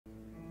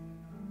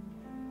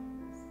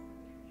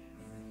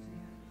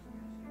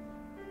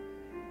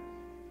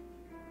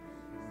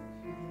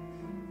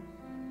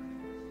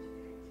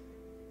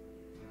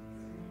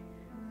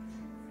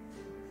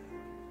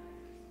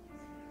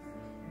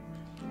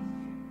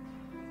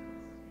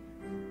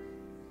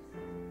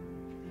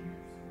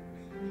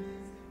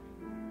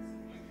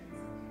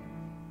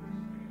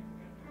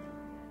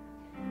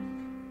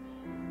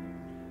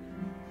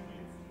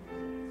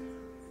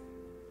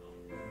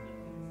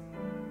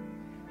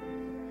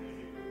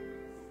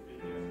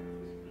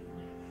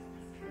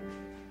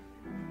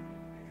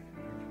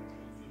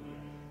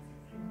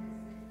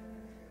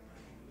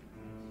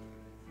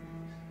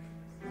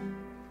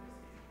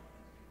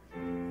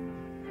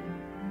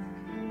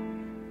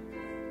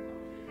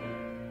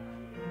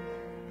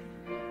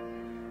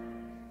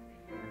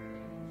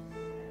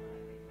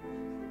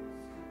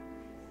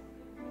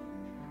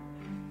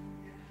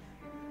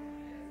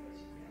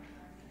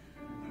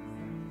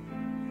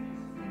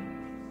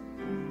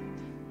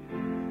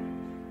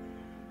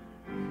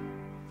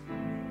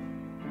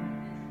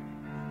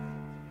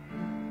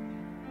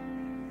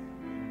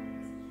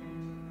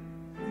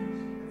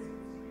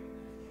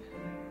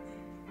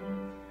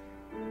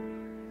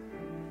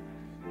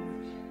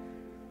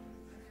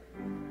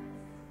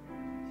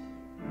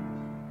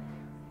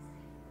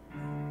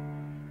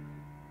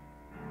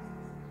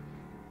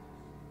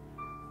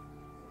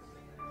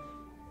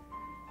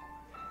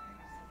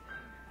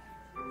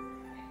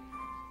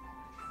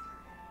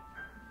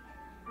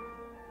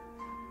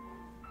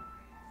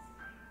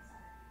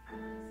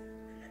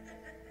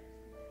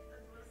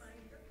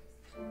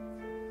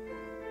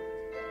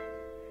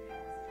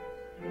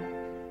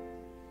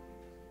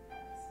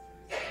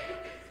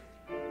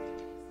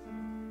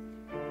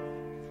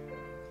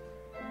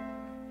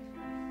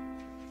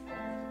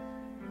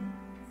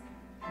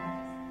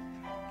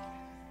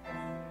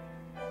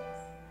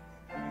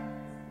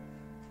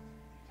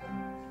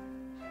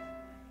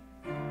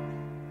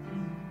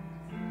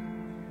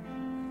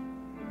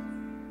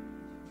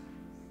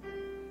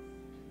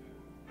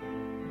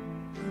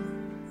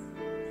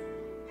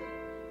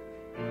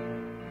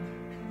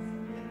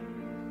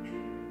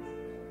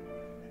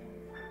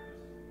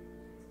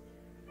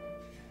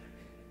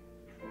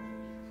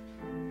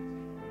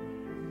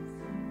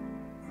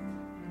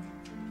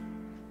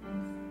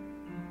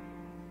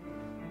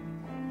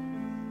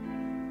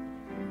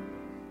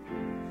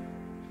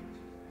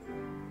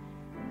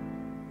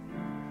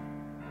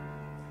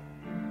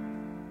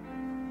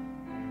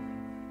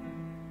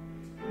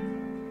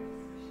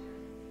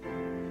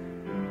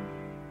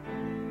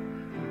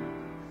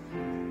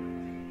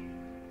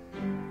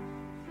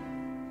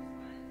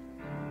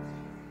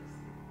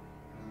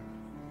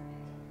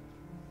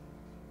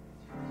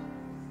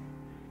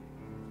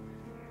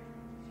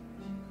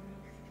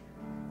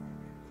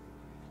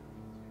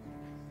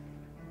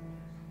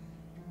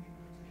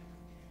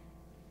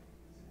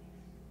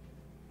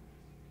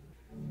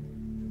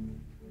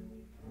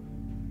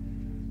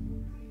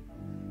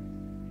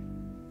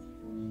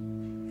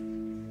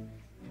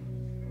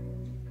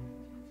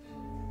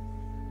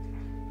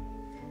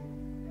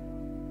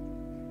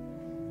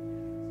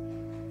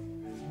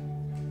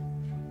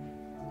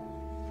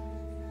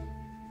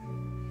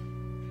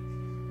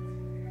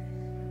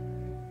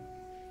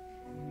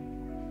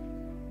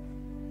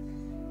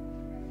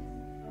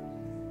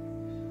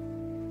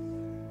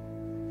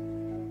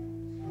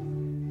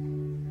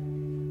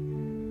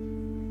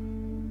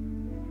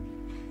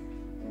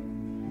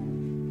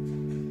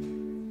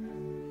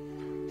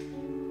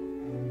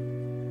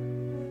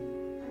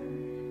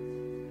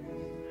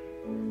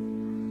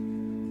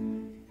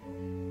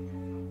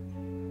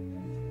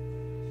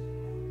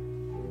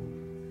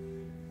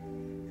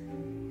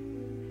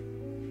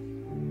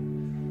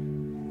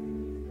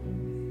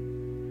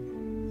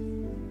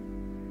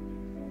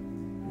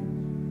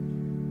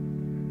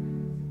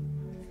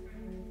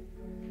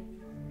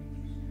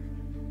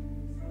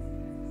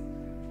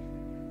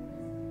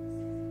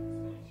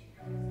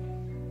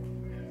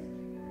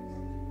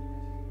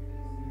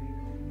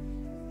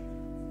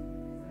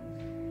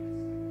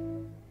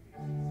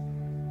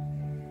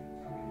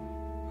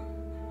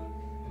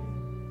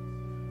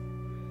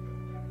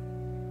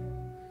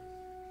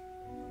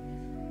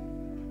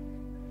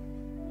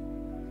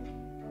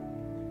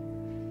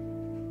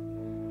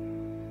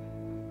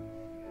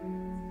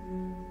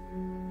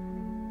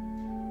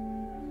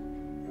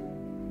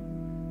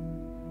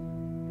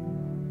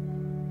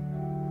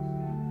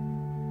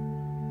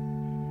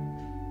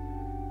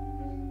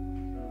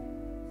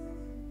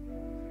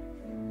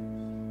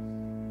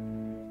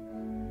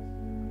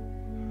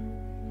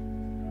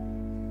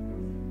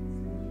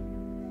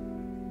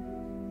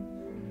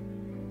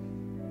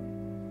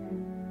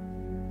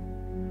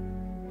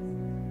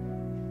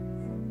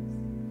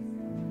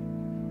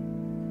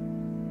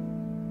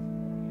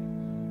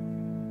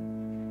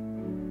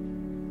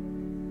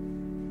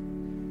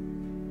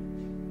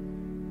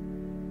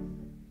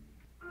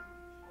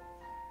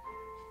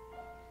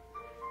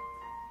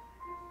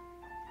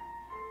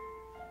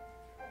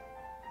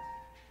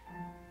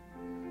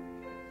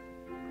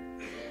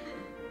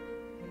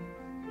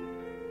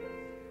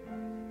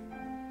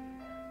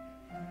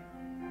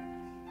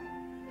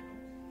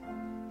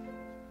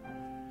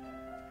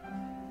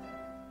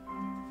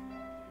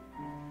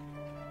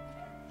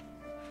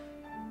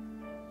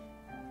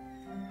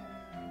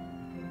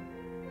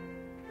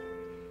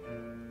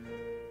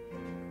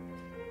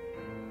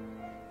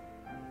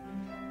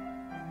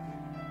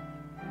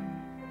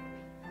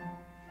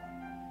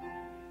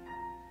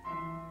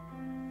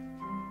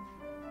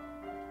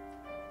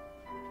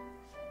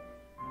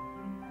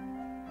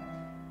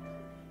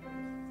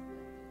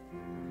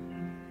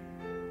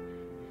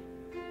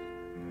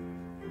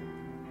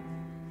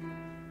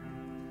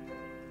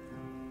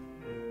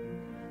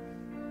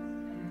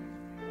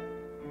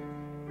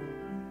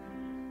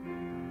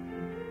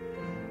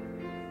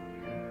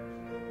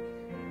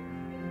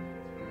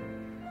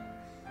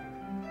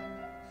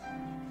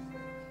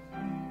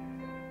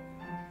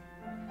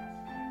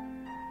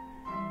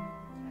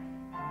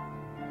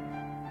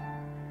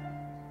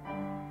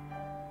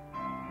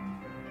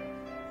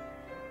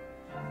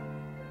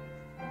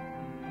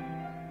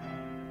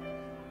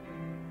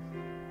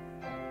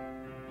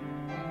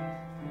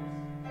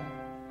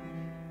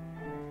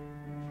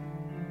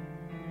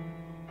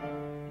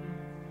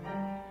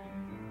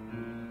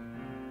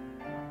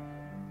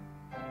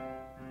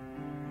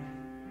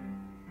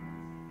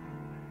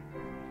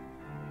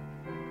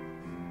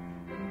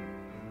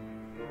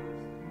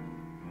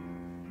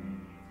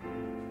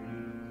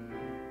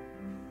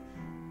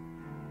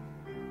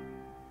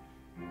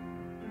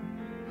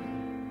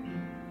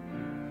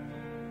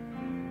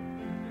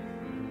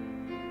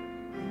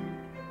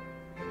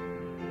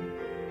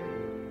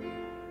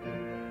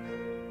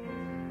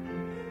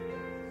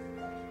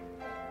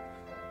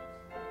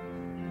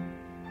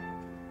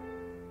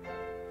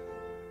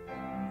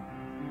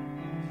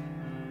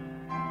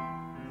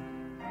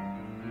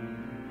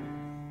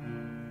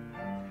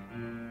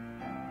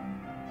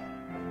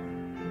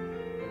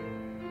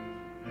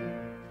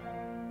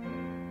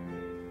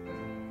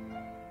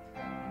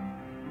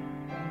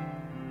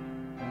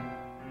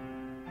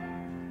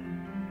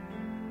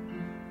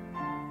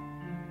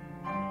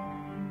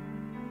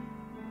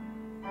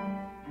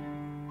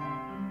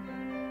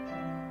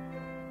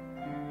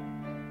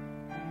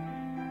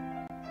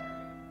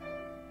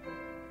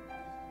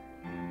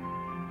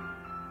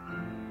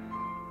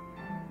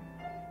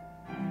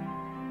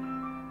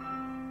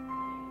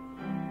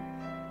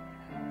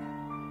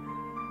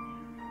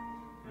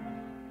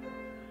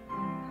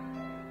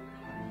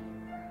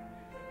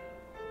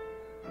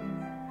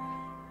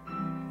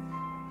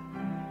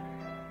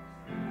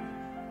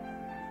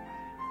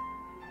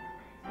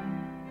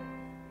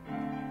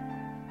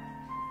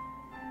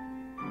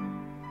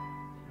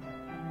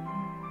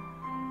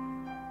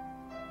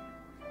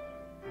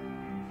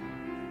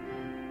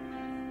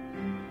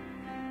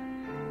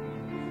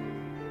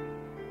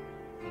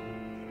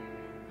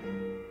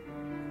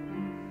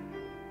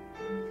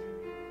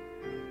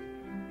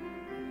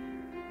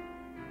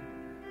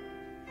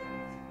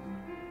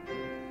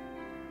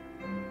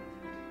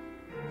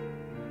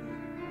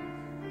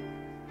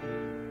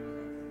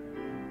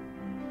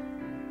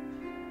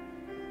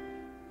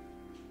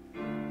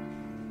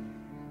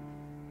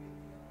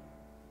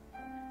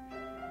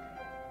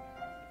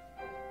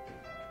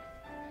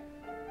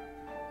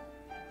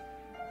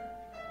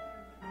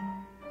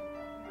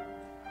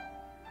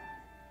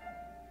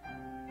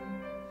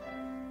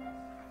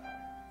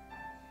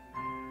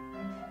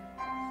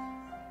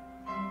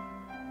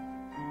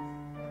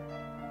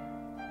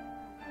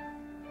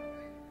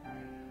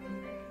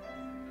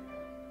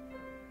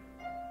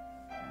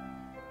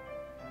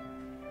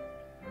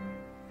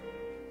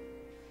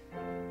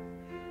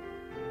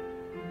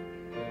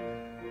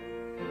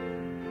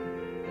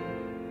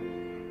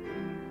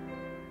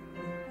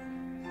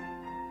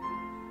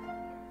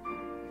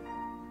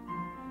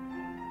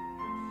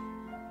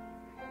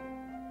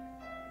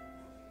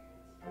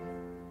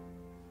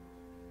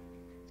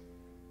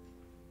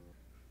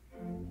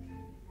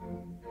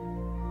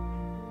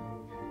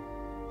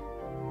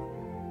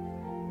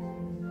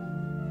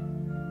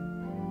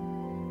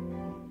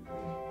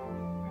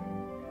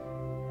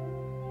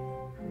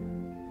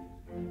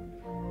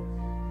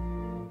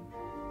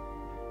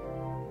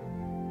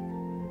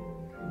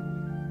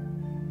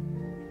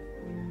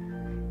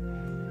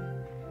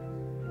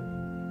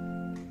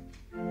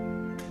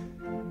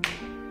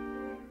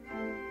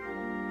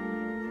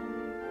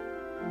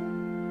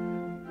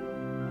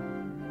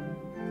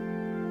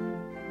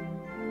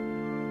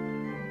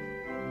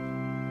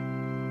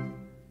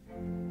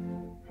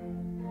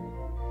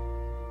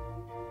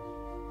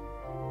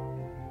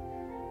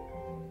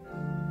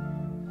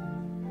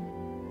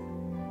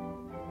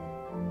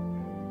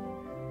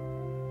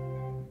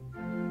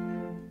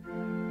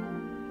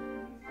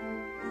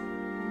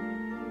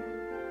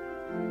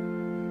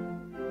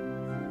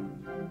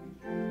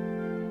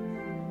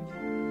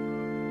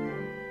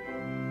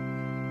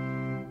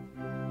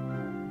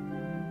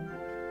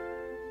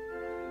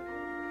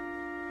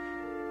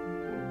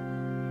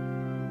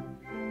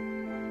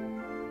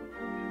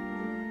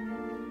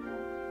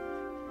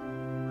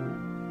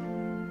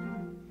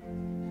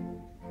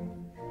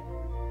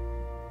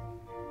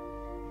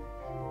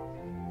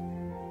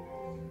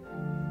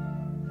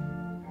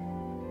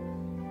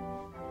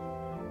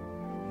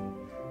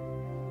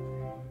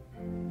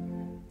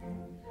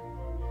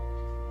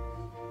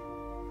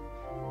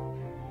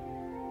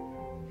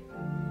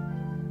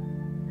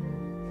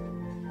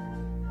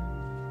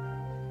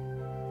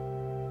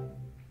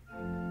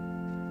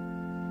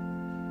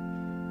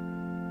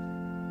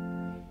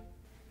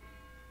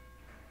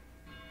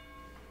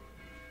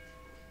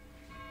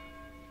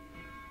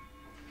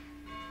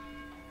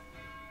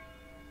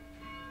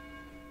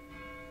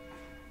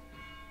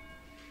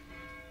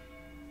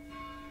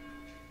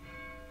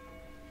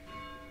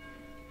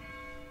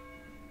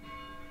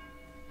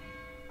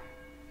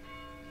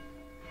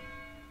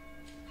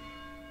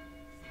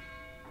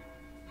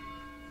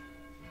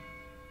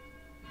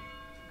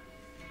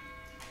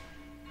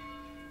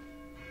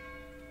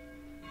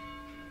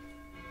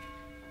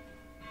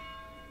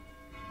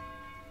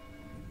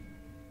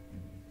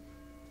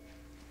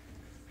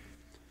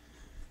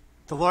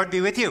The Lord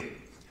be with you.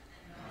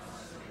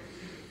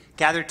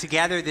 Gathered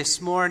together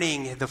this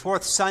morning, the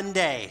fourth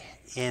Sunday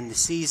in the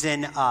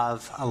season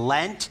of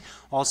Lent,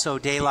 also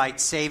daylight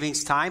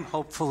savings time.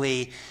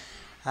 Hopefully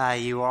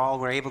you all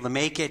were able to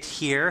make it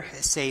here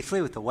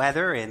safely with the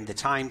weather and the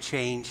time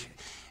change.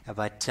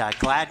 But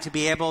glad to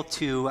be able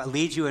to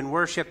lead you in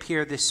worship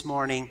here this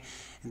morning,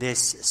 this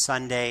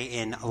Sunday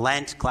in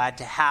Lent. Glad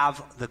to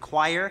have the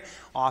choir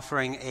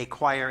offering a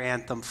choir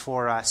anthem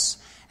for us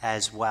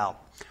as well.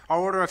 Our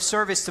order of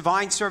service,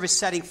 Divine Service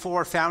Setting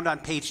 4, found on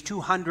page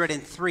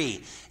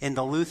 203 in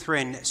the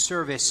Lutheran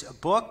Service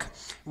Book.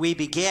 We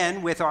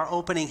begin with our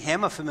opening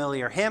hymn, a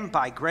familiar hymn,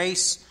 By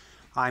Grace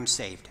I'm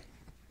Saved.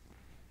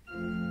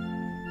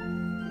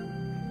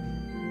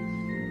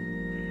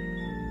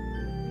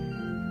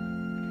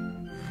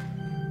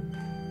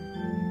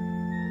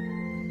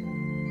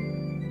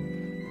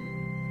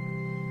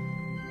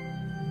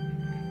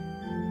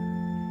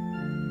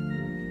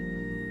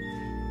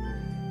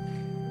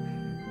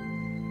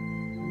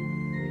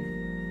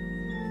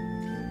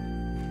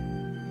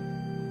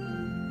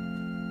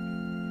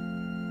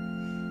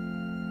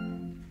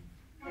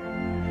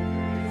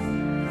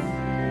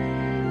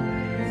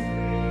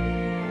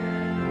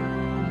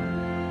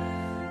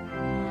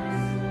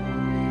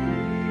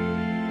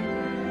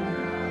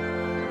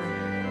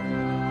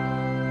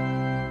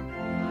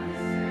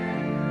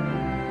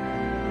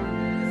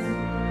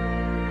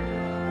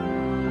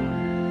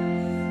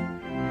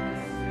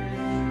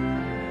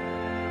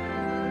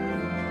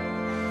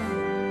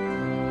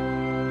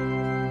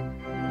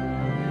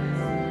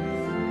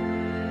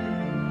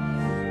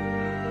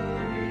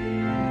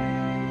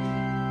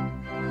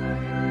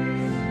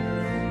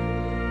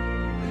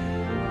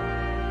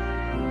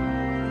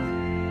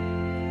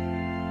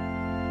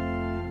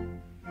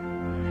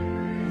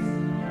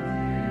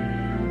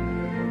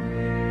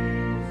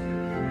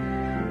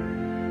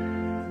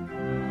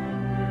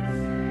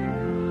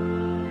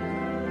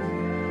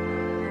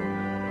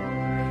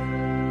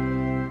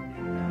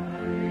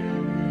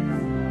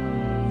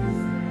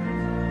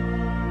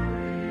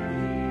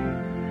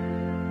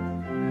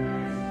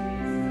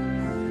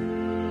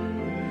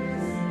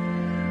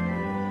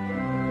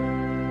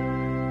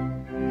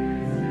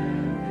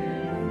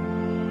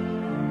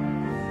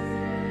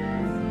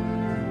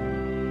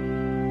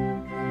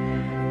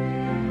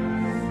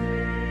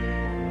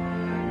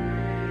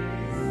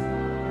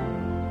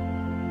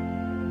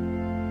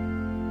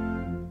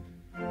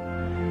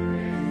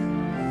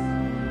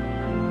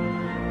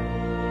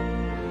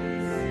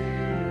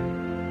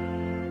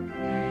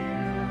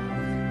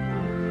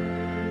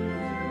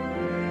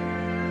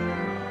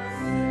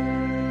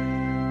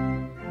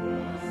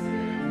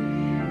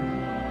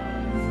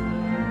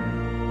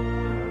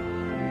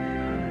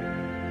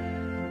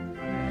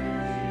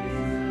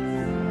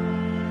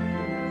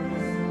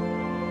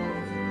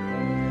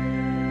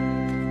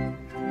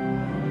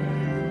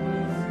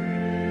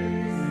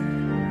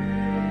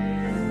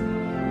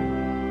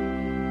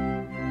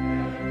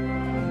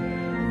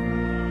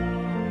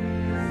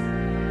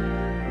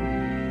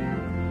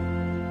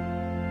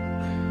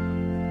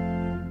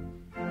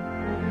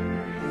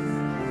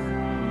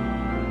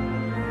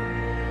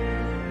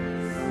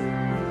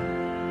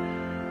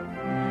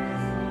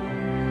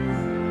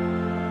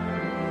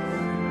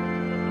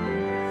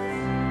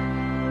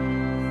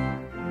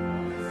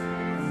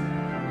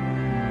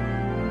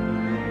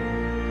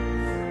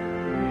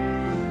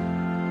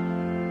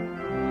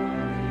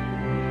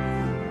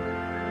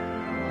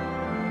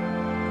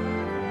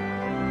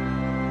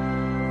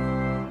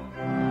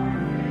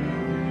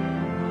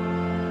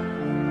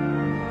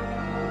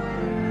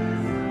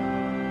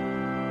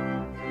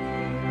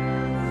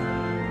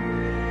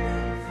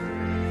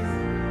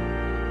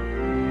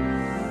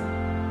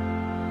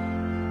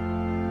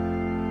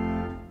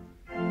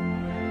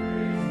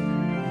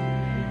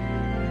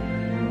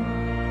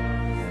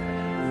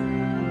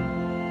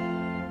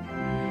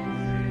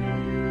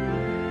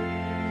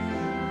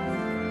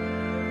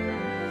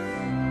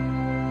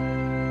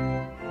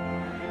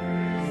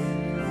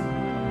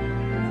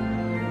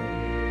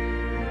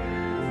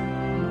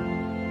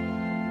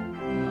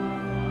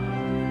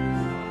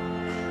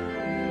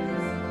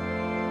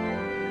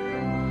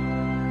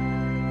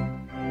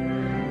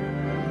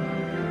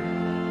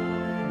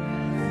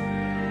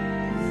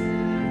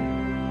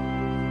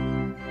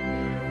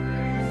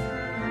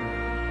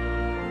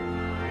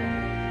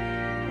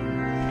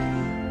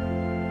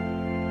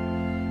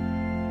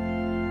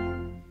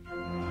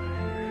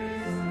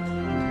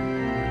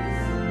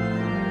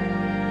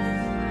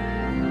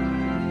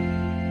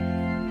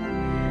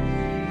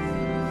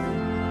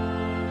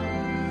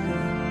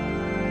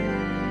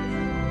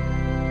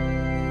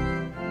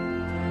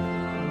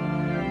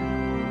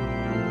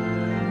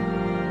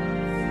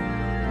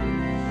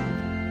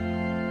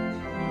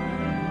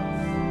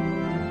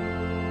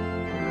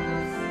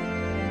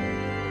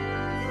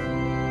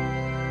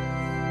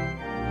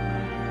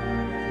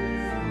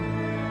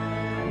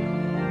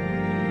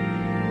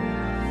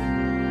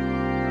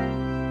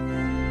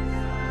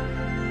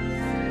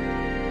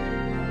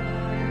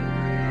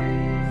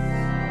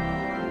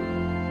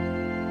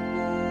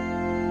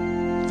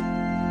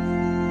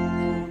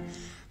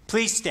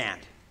 Please stand.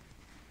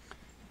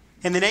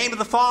 In the name of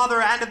the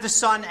Father, and of the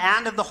Son,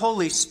 and of the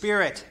Holy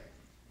Spirit.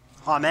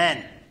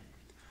 Amen.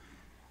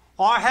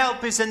 Our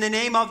help is in the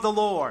name of the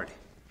Lord,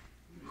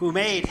 who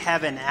made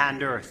heaven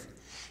and earth.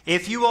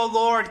 If you, O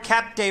Lord,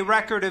 kept a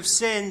record of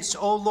sins,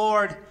 O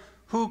Lord,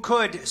 who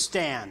could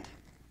stand?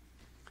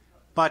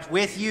 But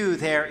with you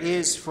there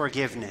is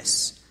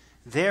forgiveness.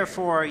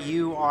 Therefore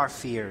you are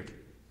feared.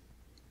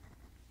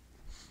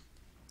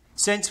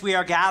 Since we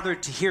are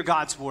gathered to hear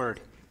God's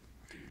word,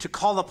 to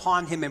call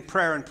upon him in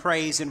prayer and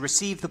praise, and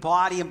receive the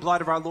body and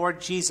blood of our Lord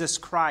Jesus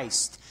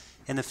Christ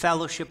in the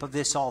fellowship of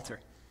this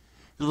altar,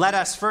 let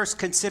us first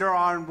consider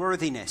our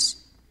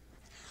unworthiness.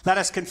 Let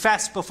us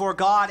confess before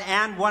God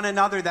and one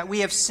another that we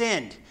have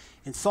sinned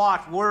in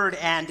thought, word,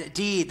 and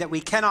deed, that we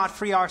cannot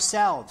free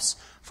ourselves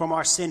from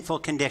our sinful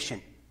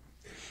condition.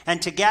 And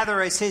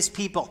together as his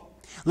people,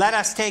 let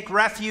us take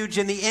refuge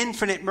in the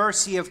infinite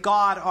mercy of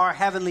God, our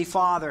Heavenly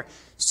Father,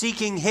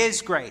 seeking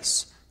his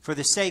grace for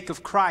the sake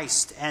of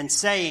Christ, and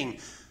saying,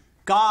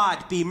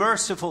 God, be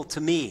merciful to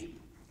me,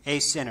 a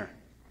sinner.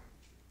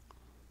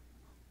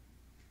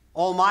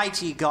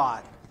 Almighty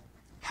God,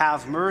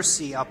 have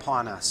mercy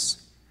upon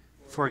us,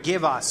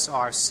 forgive us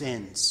our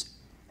sins,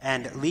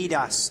 and lead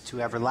us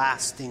to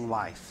everlasting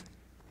life.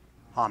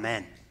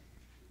 Amen.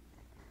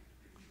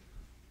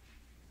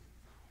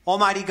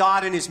 Almighty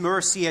God in his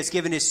mercy has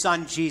given his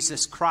Son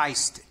Jesus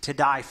Christ to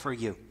die for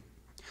you.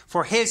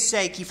 For his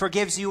sake he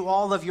forgives you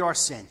all of your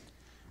sin.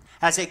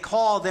 As a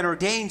called and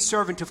ordained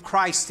servant of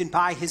Christ and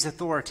by his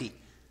authority,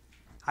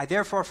 I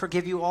therefore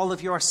forgive you all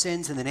of your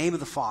sins in the name of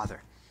the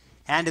Father,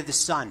 and of the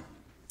Son,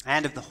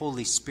 and of the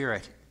Holy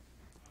Spirit.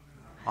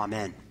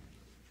 Amen.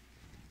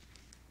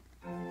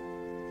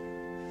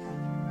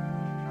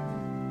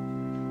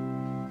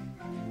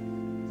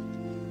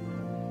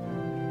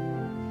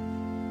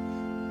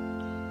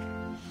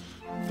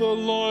 The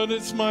Lord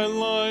is my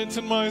light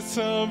and my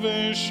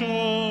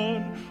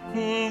salvation.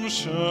 Whom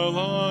shall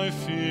I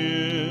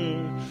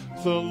fear?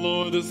 The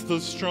Lord is the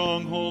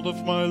stronghold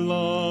of my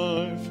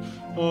life.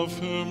 Of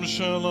whom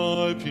shall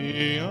I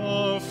be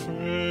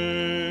afraid?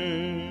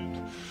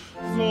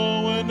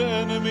 Though an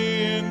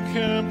enemy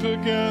encamp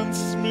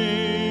against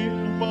me,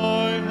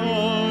 my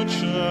heart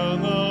shall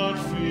not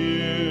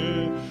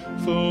fear.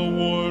 Though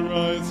war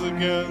rise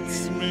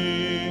against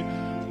me,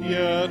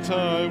 yet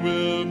I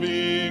will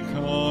be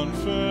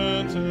confident.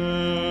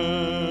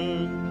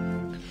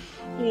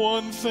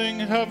 One thing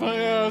have I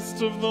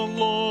asked of the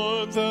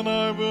Lord, that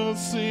I will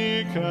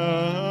seek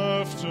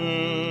after,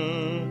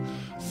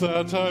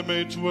 that I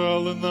may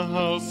dwell in the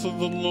house of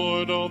the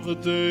Lord all the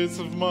days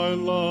of my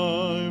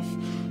life,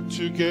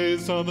 to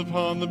gaze on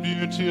upon the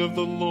beauty of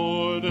the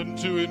Lord, and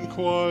to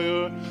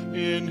inquire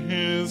in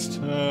his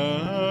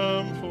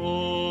temple.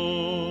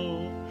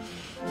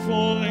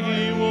 For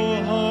he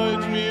will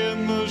hide me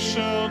in the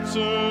shelter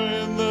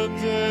in the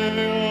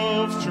day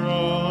of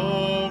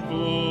trouble.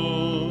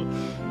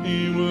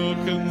 He will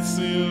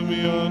conceal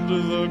me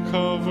under the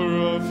cover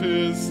of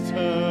his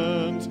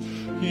tent.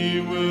 He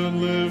will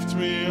lift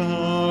me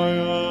high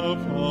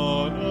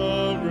upon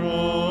a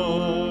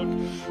rock.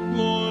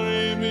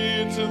 Glory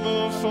be to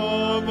the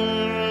Father,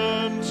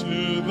 and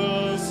to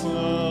the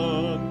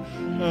Son,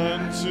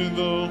 and to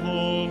the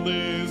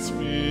Holy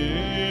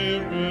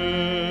Spirit,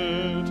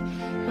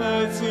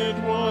 as it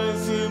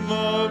was in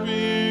the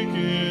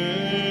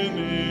beginning,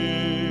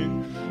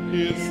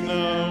 is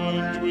now,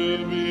 and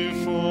will be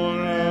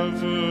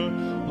forever.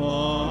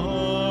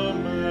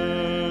 Amen.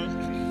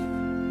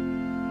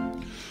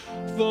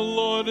 The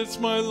Lord is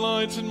my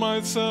light and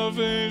my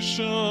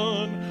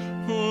salvation.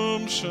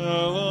 Whom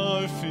shall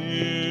I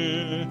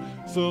fear?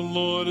 The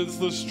Lord is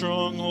the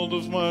stronghold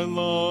of my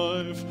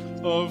life.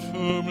 Of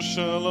whom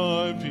shall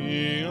I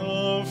be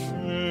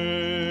afraid?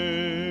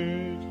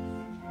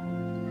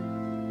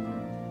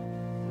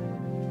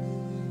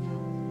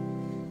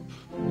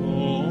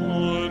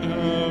 Lord,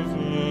 have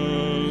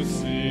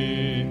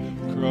mercy.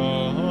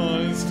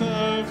 Christ,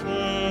 have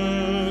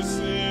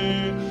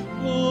mercy.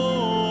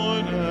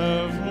 Lord,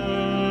 have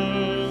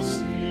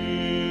mercy.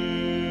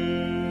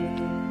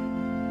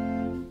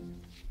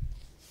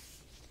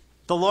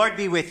 The Lord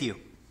be with you.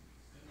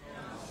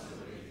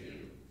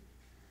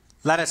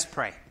 Let us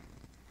pray.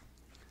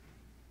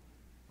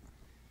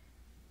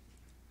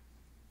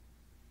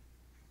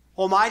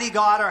 Almighty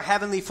God, our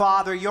Heavenly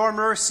Father, your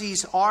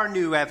mercies are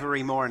new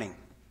every morning.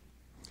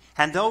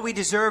 And though we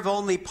deserve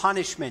only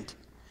punishment,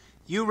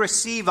 you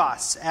receive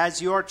us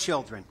as your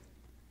children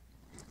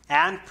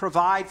and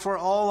provide for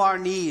all our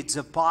needs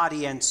of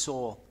body and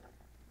soul.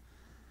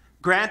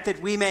 Grant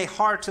that we may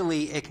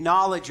heartily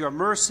acknowledge your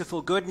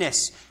merciful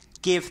goodness,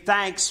 give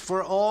thanks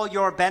for all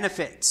your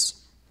benefits,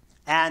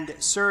 and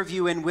serve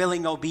you in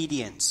willing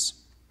obedience.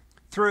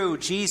 Through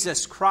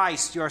Jesus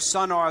Christ, your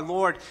Son, our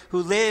Lord,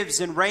 who lives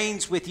and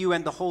reigns with you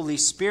and the Holy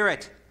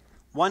Spirit,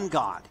 one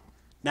God,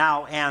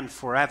 now and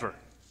forever.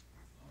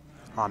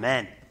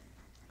 Amen.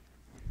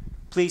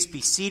 Please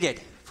be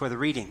seated for the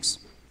readings.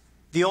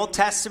 The Old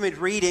Testament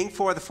reading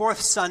for the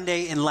fourth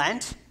Sunday in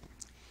Lent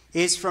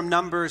is from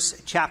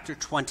Numbers chapter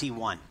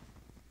 21.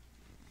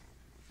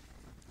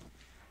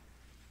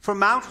 From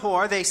Mount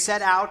Hor they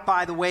set out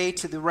by the way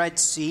to the Red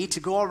Sea to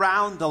go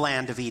around the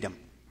land of Edom.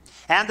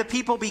 And the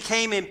people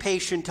became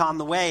impatient on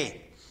the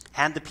way.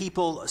 And the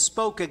people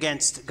spoke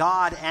against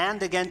God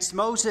and against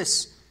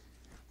Moses.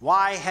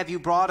 Why have you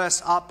brought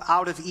us up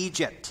out of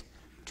Egypt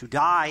to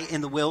die in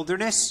the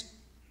wilderness?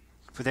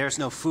 For there is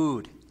no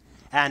food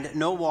and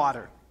no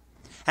water,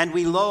 and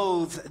we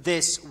loathe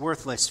this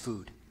worthless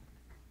food.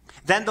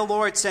 Then the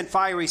Lord sent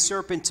fiery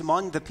serpents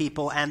among the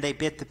people, and they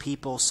bit the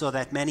people, so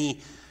that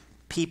many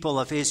people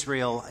of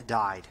Israel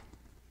died.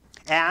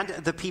 And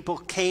the people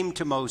came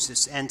to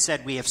Moses and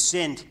said, we have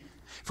sinned,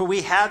 for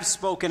we have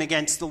spoken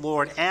against the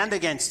Lord and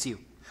against you.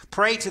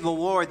 Pray to the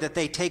Lord that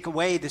they take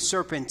away the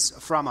serpents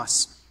from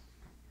us.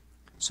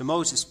 So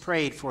Moses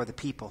prayed for the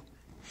people.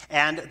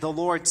 And the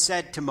Lord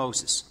said to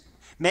Moses,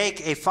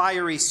 make a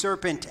fiery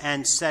serpent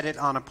and set it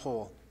on a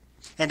pole.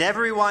 And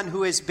everyone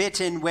who is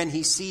bitten when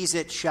he sees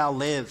it shall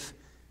live.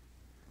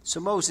 So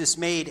Moses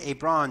made a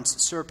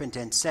bronze serpent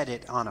and set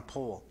it on a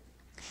pole.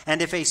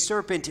 And if a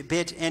serpent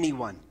bit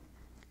anyone,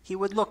 he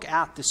would look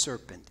at the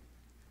serpent,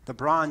 the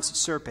bronze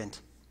serpent,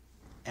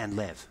 and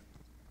live.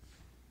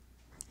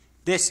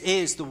 This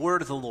is the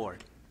word of the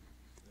Lord.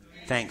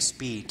 Thanks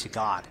be to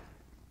God.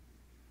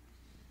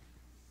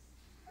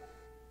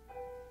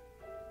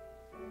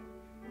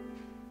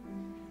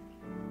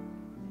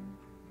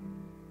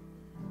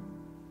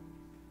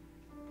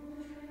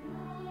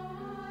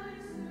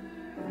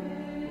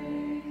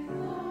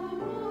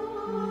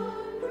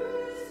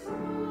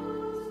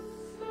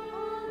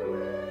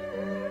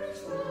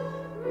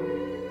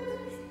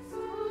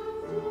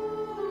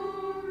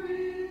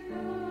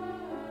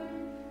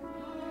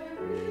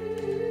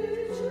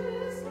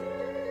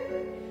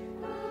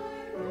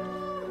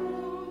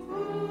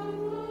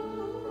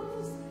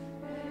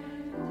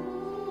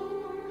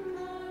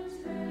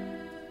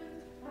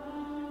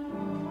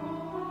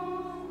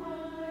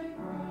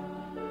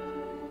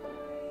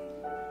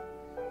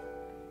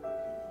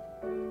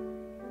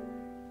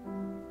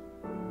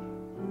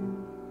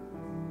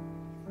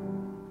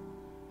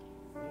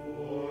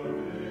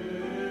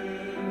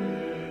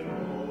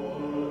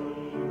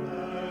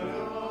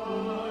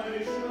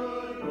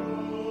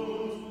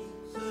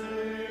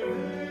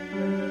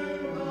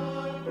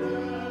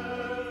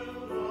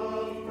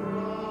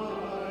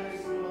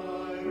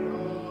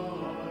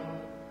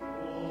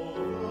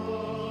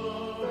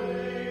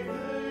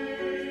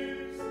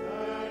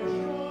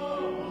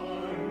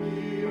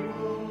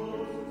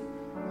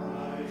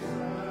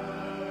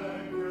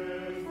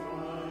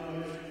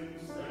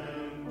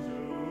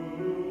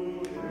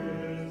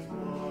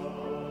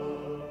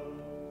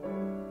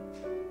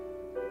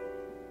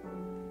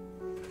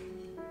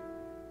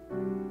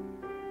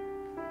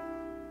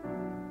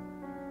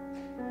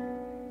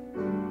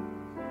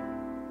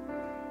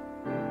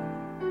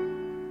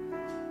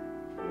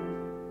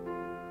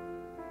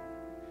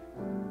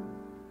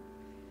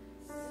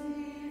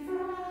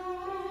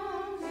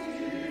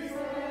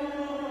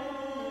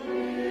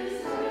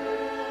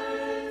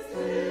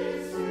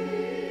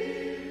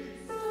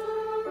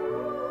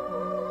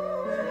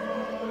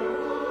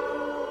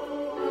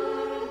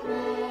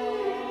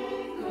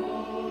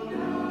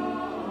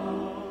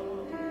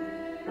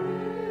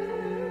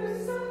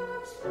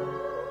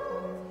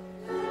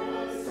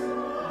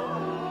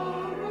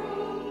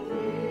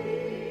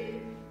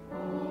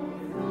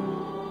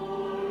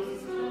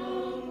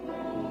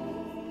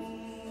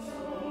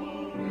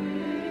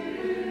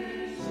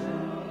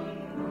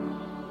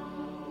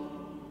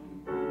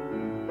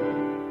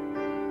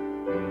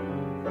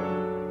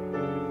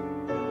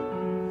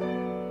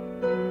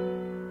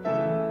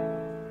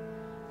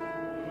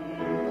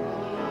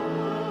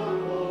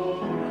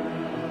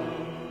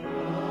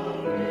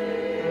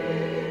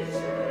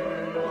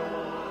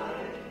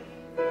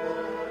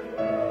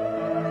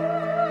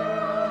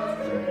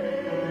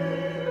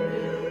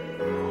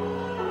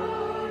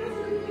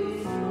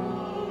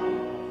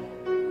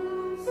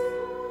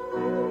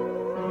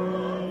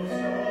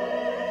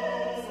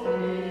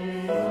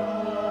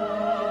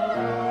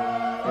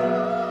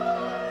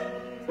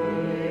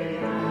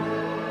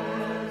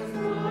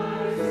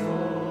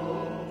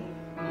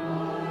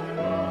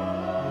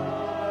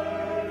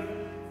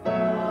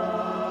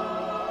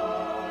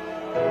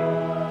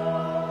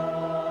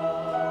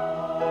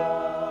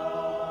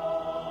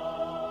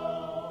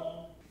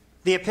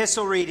 The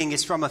epistle reading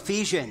is from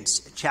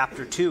Ephesians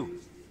chapter 2.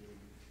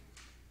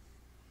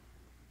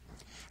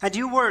 And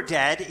you were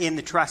dead in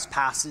the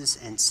trespasses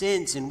and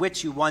sins in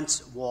which you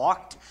once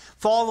walked,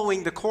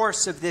 following the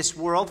course of this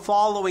world,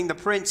 following the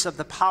prince of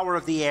the power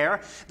of the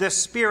air, the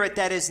spirit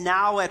that is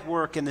now at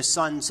work in the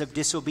sons of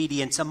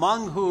disobedience,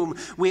 among whom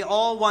we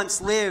all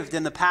once lived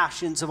in the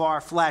passions of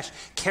our flesh,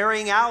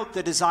 carrying out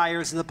the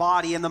desires of the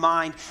body and the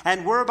mind,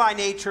 and were by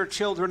nature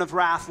children of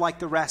wrath like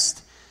the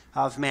rest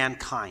of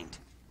mankind.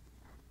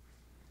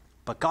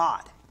 But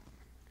God,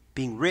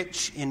 being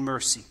rich in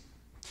mercy,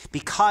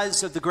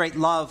 because of the great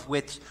love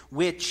with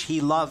which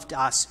he loved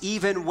us,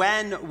 even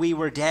when we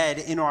were dead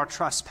in our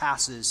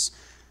trespasses,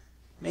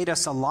 made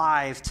us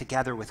alive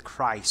together with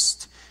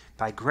Christ.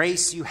 By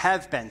grace you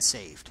have been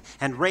saved,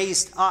 and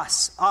raised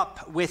us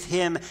up with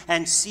him,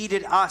 and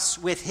seated us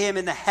with him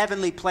in the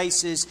heavenly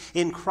places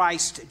in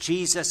Christ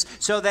Jesus,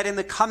 so that in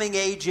the coming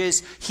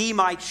ages he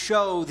might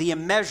show the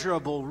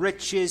immeasurable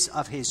riches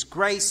of his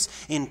grace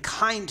in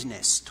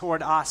kindness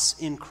toward us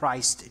in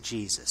Christ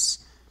Jesus.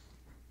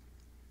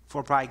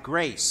 For by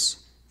grace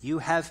you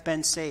have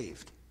been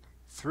saved,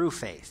 through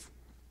faith.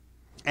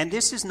 And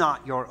this is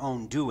not your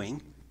own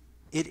doing,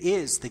 it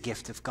is the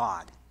gift of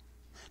God,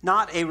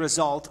 not a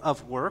result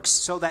of works,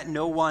 so that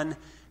no one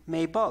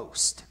may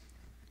boast.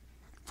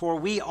 For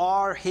we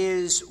are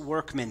his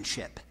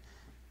workmanship,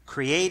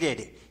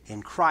 created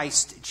in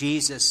Christ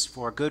Jesus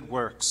for good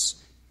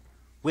works,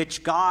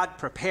 which God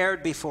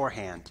prepared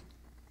beforehand,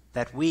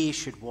 that we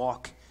should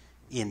walk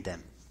in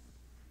them.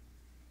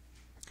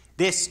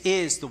 This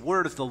is the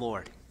word of the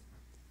Lord.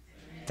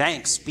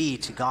 Thanks be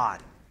to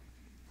God.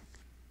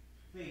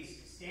 Please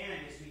stand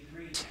as we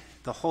greet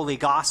the Holy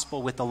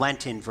Gospel with the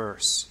Lenten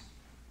verse.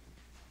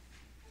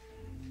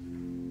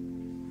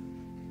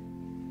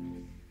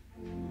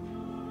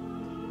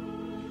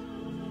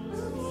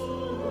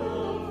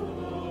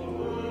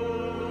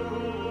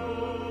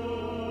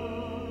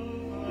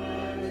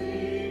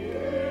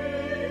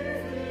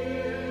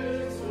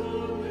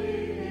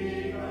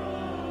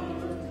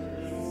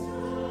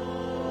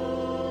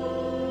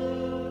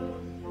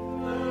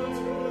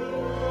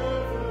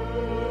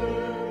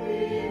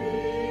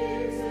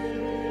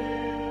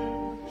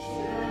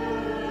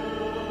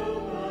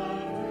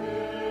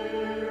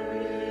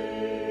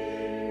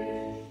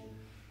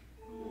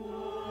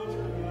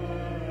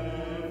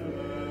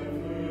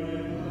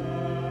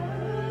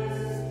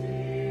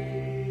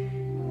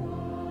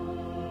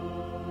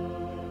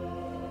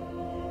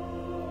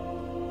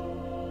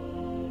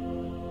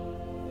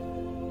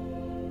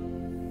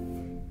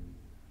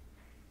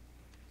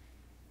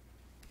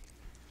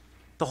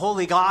 The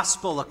Holy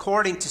Gospel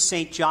according to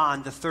St.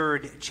 John, the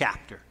 3rd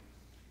chapter.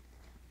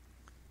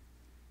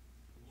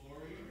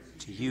 Gloria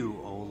to you,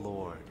 O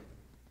Lord.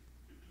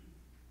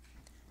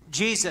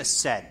 Jesus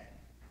said,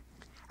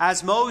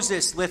 "As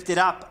Moses lifted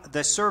up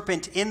the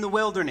serpent in the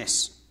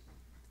wilderness,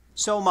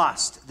 so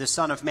must the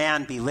Son of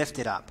Man be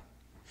lifted up,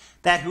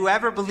 that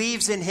whoever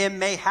believes in him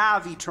may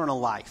have eternal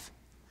life.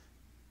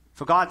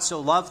 For God so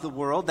loved the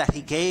world that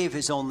he gave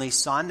his only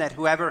Son, that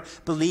whoever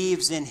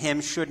believes in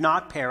him should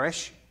not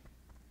perish,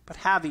 but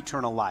have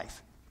eternal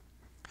life.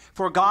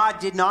 For God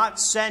did not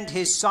send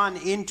his Son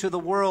into the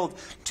world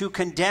to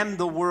condemn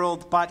the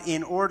world, but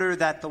in order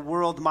that the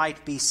world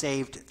might be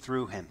saved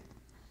through him.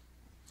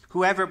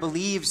 Whoever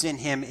believes in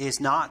him is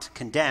not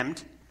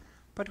condemned,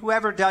 but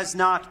whoever does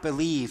not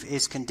believe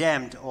is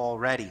condemned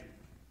already,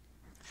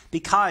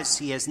 because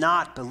he has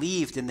not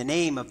believed in the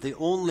name of the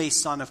only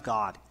Son of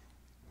God.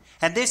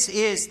 And this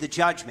is the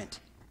judgment.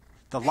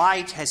 The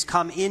light has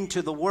come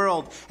into the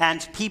world,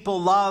 and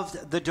people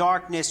loved the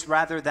darkness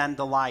rather than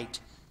the light,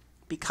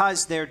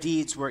 because their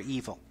deeds were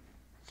evil.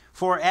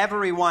 For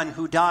everyone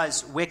who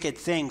does wicked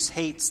things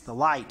hates the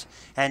light,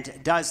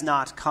 and does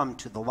not come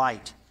to the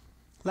light,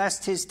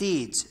 lest his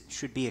deeds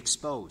should be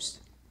exposed.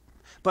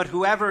 But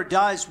whoever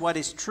does what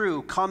is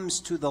true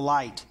comes to the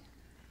light,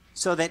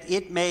 so that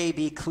it may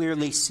be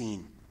clearly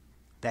seen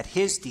that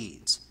his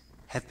deeds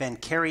have been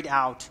carried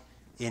out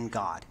in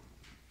God."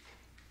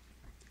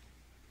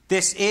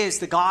 This is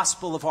the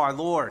gospel of our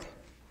Lord.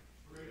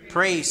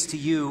 Praise to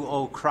you,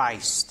 O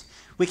Christ.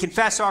 We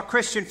confess our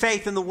Christian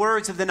faith in the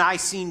words of the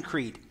Nicene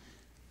Creed.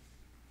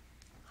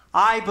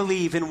 I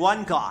believe in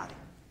one God,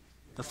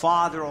 the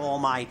Father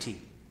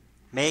Almighty,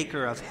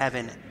 maker of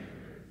heaven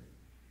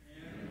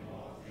and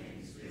all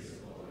things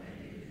visible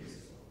and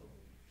invisible,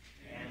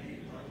 and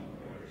in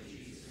one Lord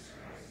Jesus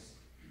Christ,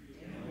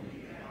 the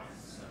only begotten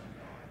Son of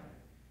God,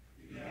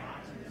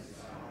 begotten of the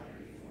Father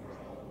before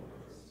all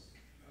worlds,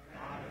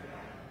 God of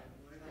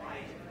God,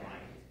 light of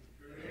light,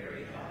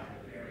 very God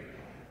of very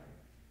God,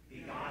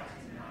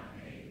 begotten, not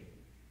made,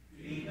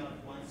 being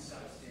of one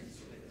substance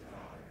with the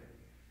Father,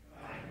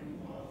 by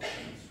whom all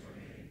things were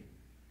made,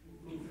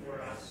 who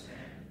for us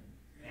men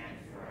and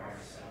for our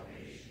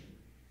salvation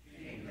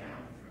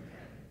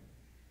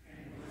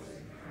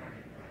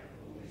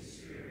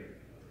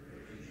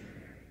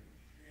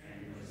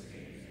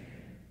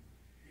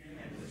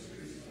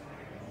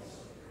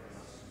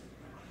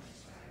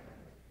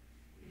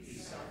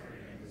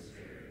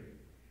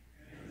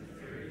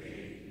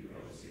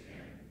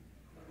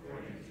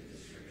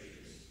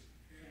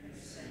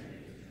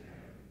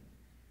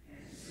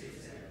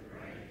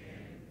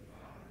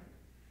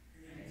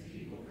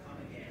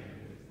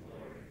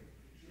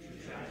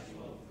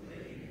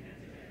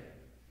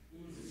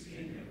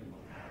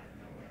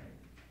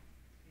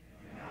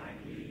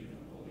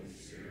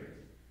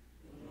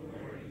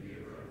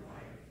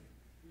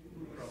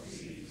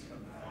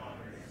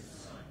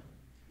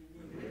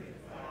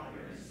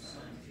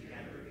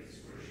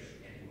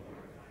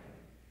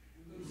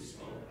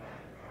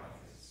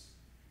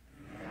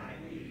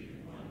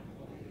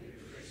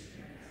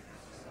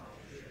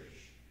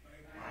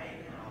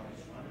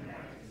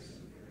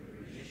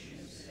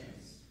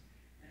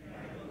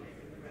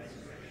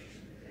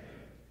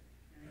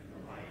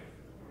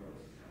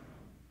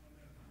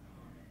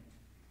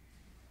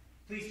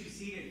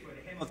seated for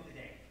the hymn of the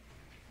day.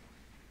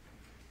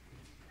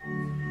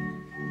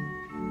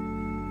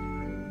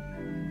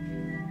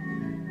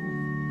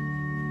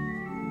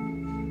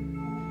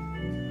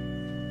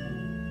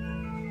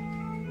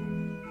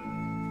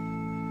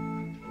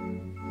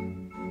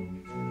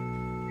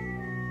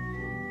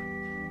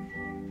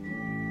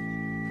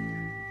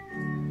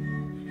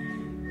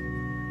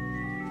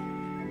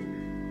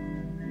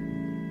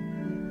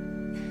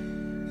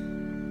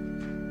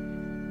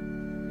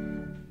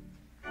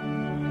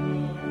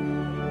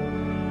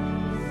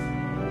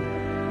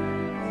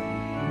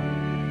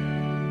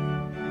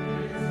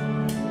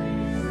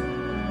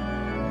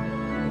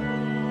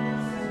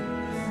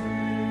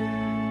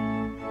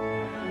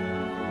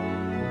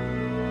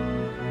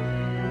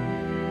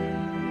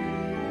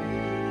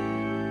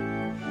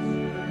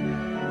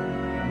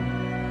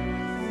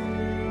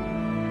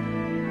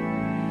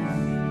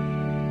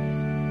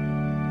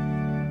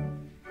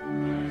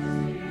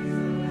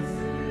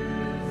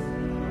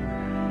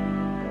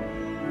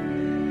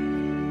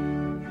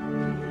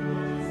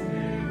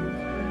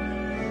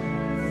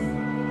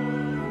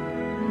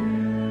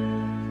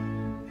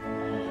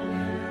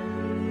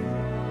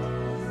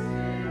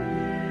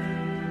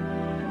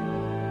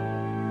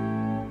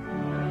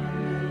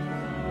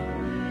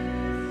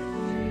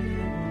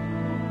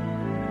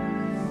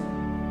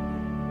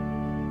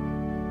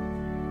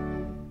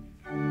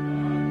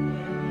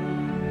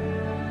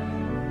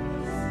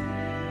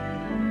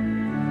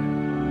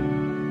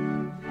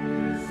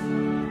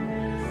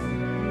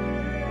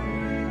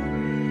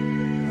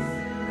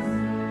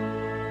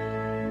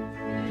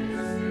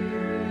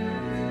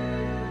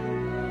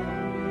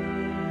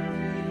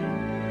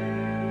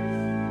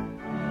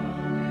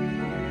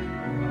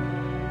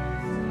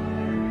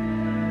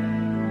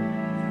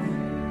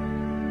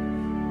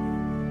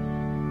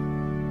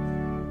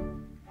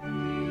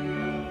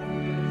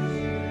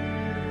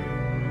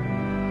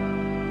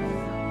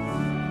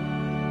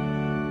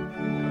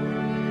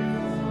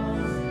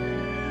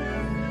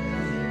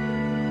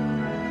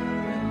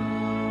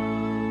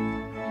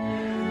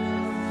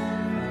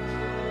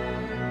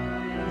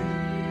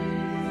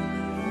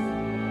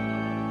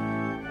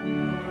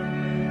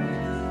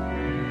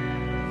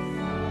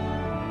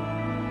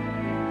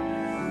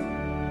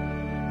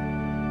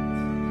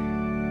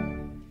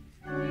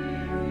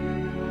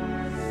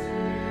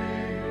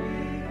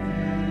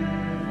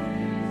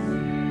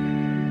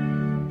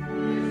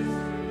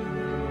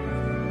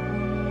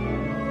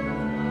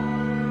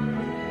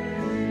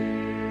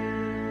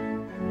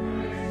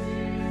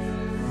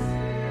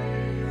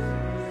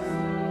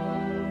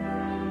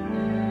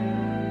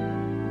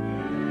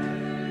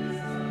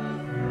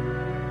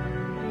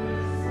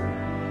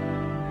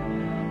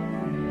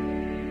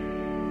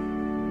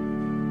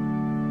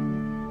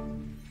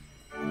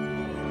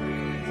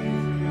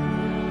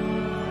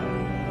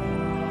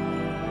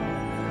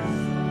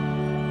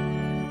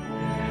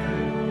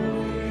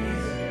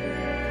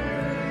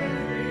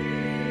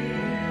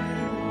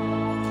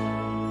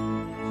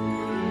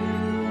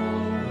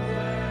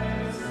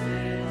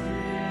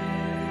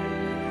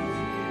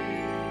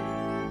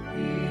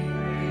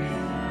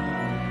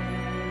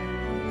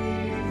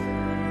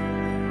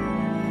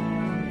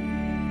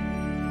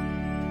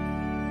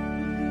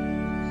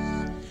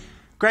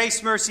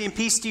 Grace, mercy, and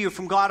peace to you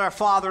from God our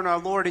Father and our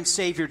Lord and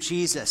Savior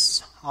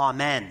Jesus.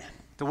 Amen.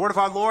 The word of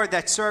our Lord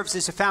that serves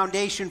as a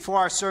foundation for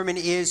our sermon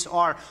is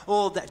our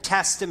Old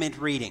Testament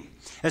reading,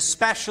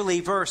 especially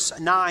verse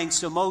 9.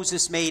 So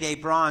Moses made a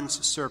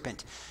bronze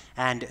serpent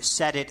and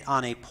set it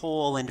on a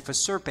pole, and if a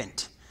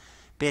serpent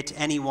bit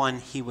anyone,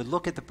 he would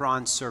look at the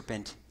bronze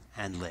serpent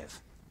and live.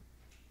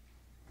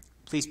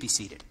 Please be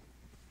seated.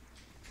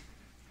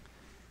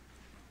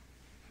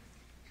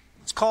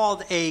 It's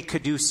called a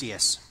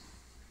caduceus.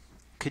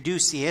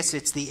 Caduceus,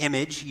 it's the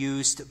image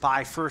used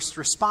by first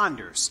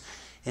responders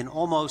in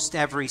almost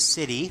every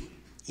city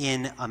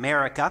in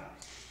America.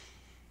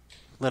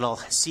 Little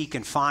seek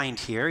and find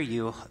here.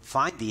 You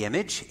find the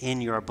image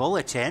in your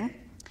bulletin.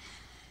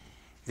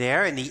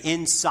 There in the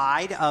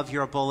inside of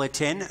your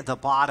bulletin, the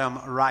bottom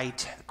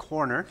right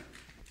corner,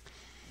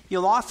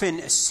 you'll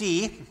often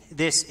see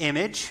this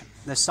image,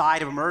 the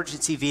side of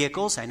emergency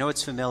vehicles. I know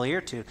it's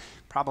familiar to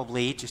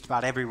probably just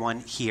about everyone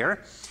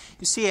here.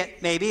 You see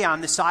it maybe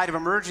on the side of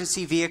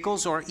emergency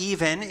vehicles or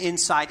even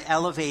inside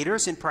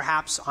elevators and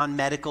perhaps on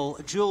medical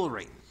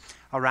jewelry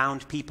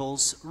around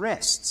people's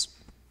wrists.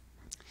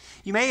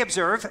 You may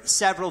observe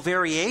several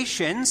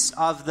variations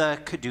of the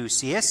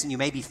caduceus, and you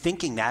may be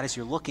thinking that as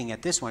you're looking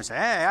at this one. Say,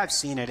 hey, I've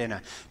seen it in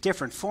a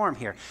different form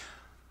here.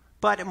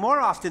 But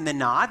more often than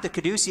not, the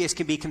caduceus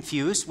can be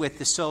confused with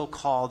the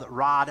so-called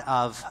rod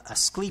of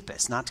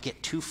Asclepius. Not to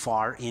get too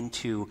far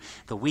into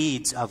the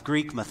weeds of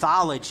Greek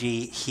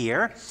mythology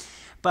here,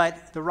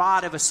 but the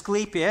rod of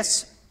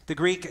Asclepius, the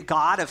Greek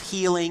god of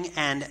healing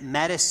and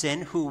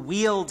medicine, who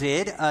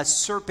wielded a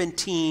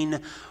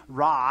serpentine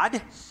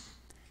rod.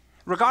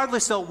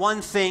 Regardless, though,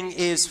 one thing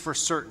is for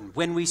certain.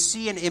 When we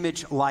see an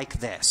image like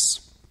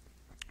this,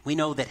 we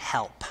know that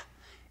help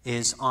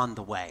is on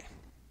the way.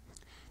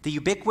 The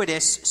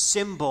ubiquitous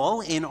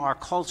symbol in our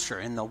culture,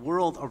 in the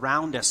world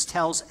around us,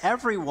 tells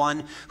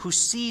everyone who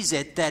sees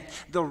it that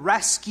the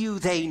rescue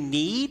they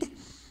need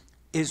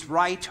is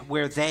right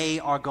where they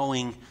are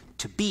going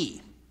to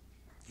be.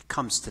 It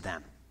comes to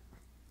them.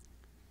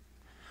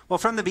 Well,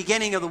 from the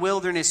beginning of the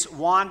wilderness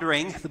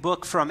wandering, the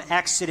book from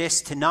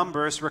Exodus to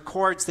Numbers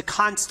records the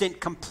constant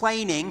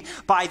complaining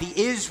by the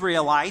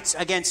Israelites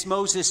against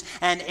Moses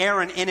and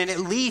Aaron, and it at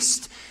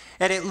least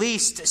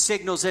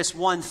signals this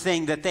one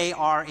thing, that they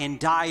are in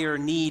dire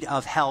need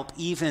of help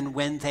even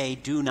when they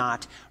do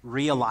not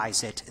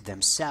realize it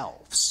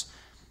themselves.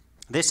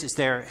 This is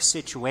their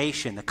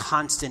situation, the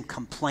constant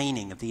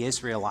complaining of the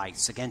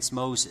Israelites against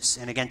Moses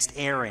and against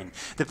Aaron.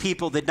 The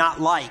people did not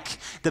like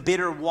the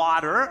bitter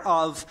water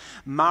of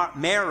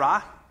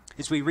Marah,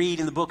 as we read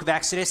in the book of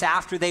Exodus,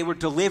 after they were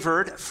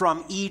delivered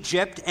from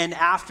Egypt and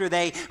after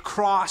they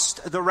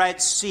crossed the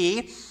Red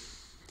Sea.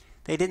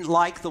 They didn't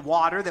like the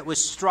water that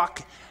was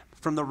struck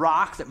from the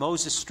rock, that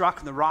Moses struck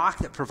from the rock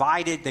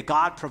that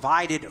God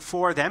provided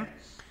for them.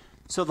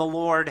 So the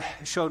Lord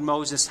showed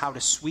Moses how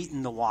to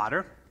sweeten the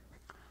water.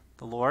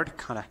 The Lord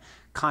kind of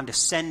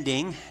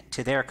condescending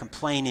to their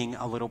complaining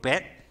a little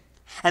bit.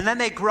 And then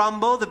they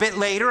grumbled a bit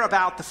later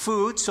about the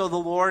food, so the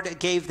Lord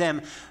gave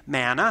them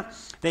manna.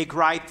 They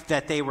griped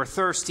that they were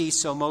thirsty,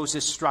 so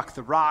Moses struck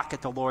the rock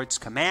at the Lord's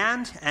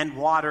command, and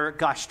water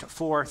gushed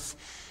forth.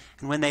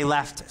 And when they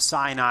left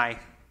Sinai,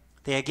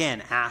 they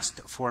again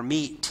asked for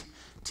meat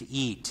to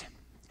eat.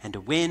 And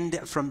a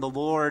wind from the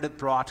Lord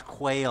brought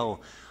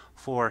quail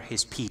for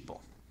his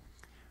people.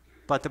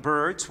 But the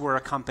birds were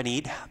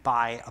accompanied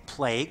by a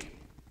plague.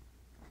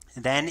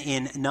 And then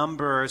in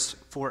Numbers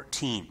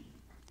 14,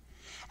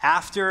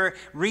 after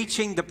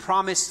reaching the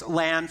promised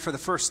land for the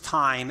first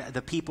time,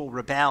 the people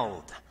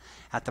rebelled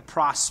at the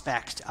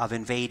prospect of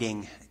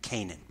invading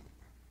Canaan.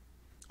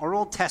 Our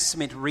Old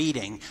Testament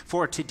reading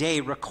for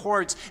today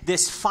records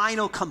this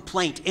final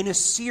complaint in a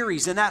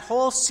series, and that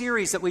whole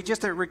series that we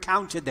just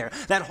recounted there,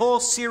 that whole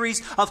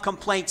series of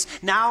complaints.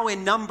 Now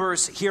in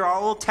Numbers here,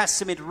 our Old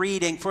Testament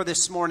reading for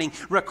this morning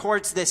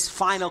records this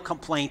final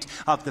complaint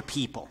of the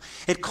people.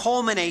 It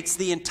culminates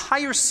the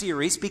entire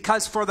series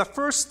because for the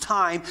first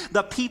time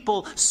the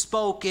people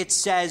spoke, it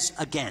says,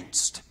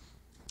 against.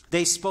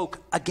 They spoke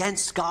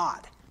against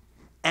God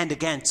and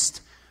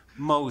against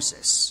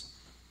Moses.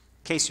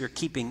 In case you're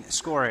keeping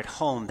score at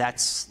home,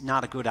 that's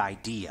not a good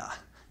idea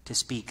to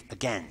speak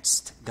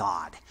against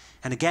God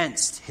and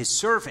against his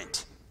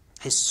servant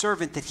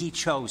that he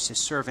chose, his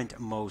servant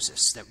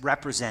Moses, that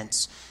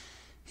represents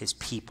his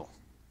people.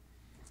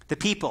 The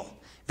people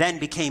then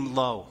became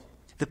low.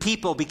 The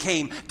people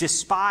became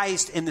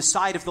despised in the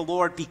sight of the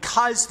Lord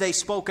because they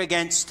spoke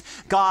against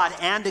God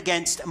and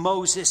against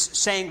Moses,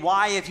 saying,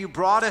 "Why have you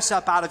brought us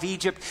up out of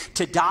Egypt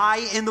to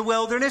die in the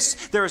wilderness?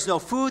 There is no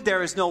food,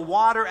 there is no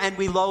water, and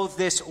we loathe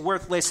this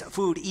worthless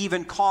food,"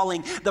 even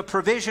calling the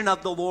provision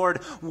of the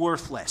Lord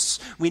worthless.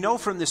 We know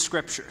from the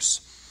scriptures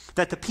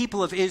that the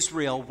people of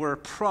Israel were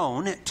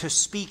prone to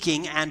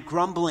speaking and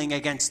grumbling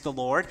against the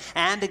Lord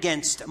and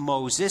against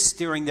Moses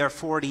during their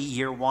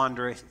 40-year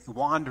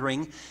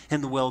wandering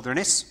in the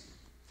wilderness.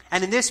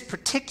 And in this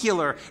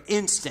particular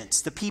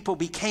instance, the people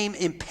became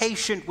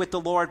impatient with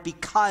the Lord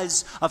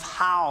because of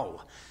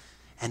how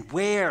and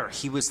where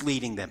he was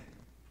leading them.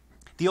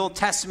 The Old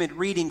Testament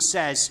reading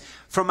says,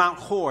 from Mount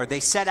Hor,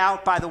 they set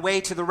out by the way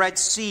to the Red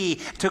Sea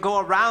to go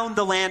around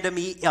the land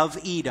of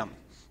Edom.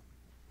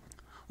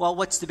 Well,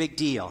 what's the big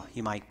deal,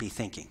 you might be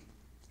thinking?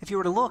 If you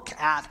were to look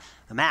at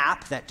the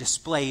map that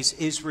displays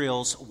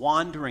Israel's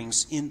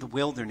wanderings in the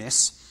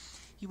wilderness,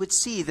 you would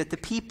see that the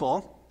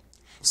people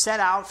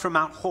set out from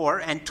Mount Hor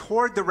and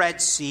toward the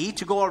Red Sea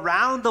to go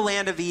around the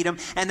land of Edom,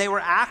 and they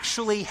were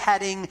actually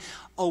heading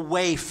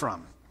away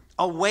from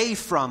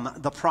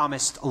the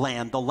promised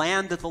land, the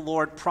land that the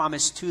Lord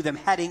promised to them,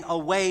 heading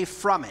away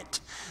from it,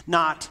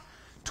 not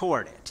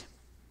toward it.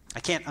 I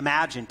can't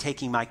imagine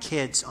taking my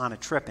kids on a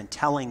trip and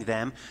telling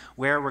them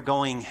where we're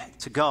going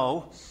to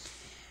go,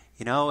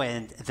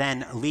 and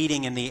then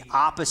leading in the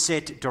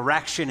opposite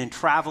direction and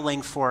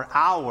traveling for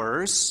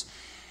hours.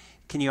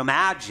 Can you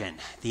imagine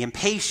the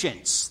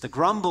impatience, the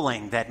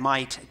grumbling that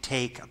might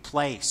take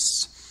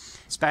place,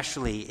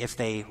 especially if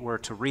they were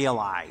to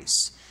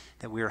realize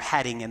that we were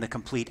heading in the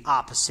complete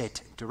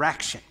opposite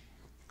direction?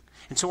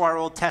 And so our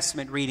Old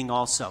Testament reading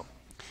also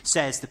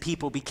says the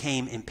people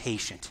became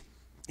impatient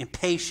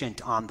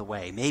on the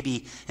way,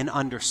 maybe an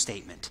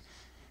understatement.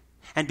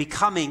 And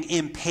becoming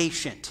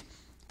impatient,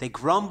 they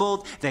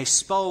grumbled, they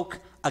spoke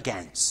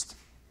against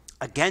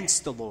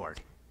the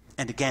Lord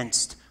and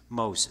against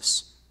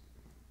Moses.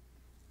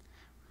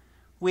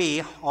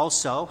 We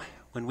also,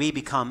 when we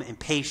become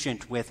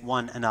impatient with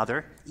one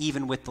another,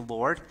 even with the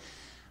Lord,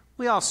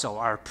 we also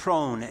are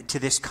prone to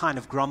this kind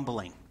of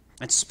grumbling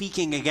and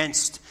speaking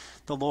against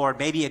the Lord,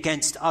 maybe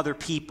against other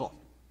people.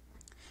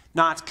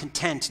 Not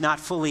content,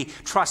 not fully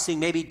trusting,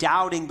 maybe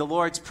doubting the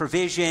Lord's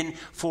provision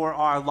for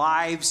our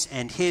lives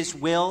and his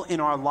will in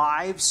our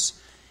lives.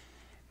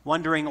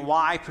 wondering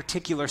why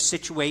particular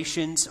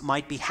situations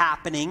might be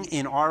happening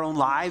in our own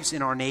lives,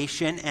 in our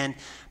nation, and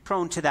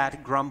prone to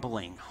that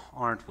grumbling,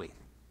 aren't we?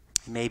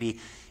 Maybe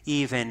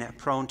even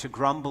prone to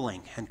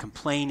grumbling and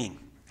complaining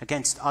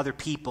against other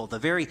people, the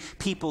very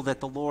people that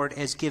the Lord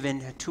has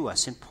given to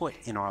us and put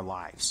in our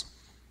lives.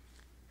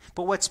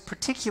 But what's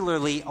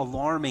particularly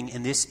alarming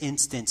in this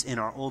instance in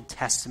our Old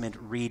Testament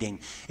reading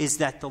is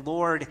that the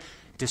Lord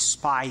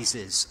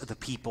despises the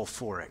people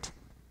for it.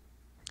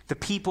 The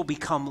people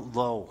become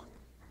low.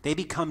 They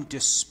become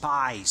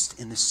despised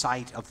in the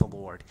sight of the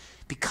Lord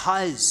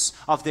because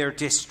of their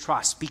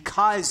distrust,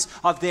 because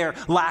of their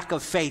lack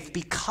of faith,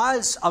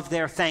 because of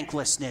their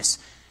thanklessness,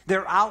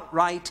 their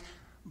outright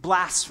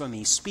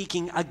blasphemy,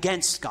 speaking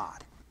against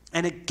God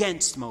and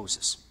against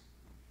Moses.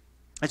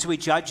 And so he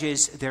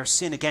judges their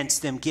sin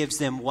against them, gives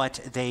them what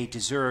they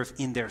deserve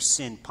in their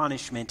sin,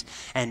 punishment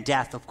and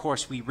death. Of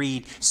course, we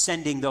read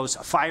sending those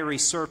fiery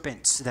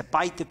serpents that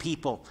bite the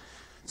people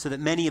so that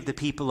many of the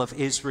people of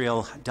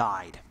Israel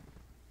died.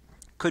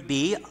 Could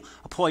be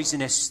a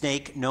poisonous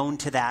snake known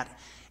to that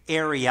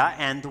area,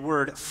 and the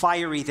word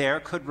fiery there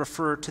could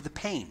refer to the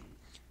pain.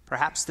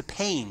 Perhaps the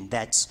pain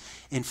that's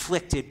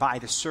inflicted by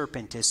the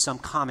serpent, as some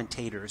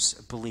commentators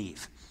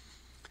believe.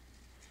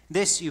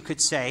 This, you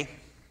could say,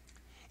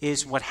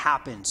 is what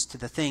happens to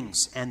the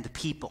things and the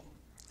people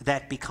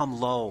that become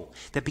low,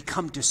 that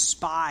become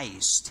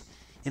despised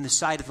in the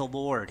sight of the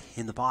Lord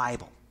in the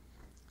Bible.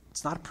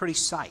 It's not a pretty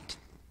sight.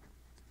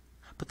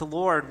 But the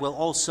Lord will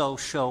also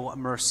show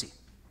mercy.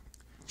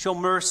 Show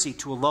mercy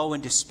to a low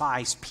and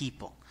despised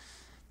people.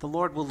 The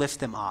Lord will lift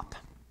them up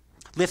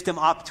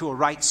to a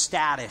right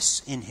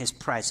status in his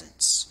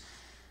presence.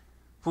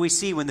 For we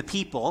see when the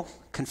people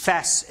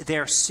confess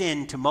their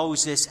sin to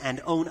Moses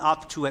and own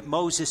up to it,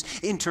 Moses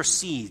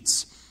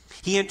intercedes.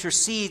 He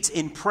intercedes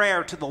in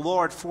prayer to the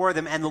Lord for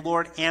them, and the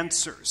Lord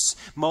answers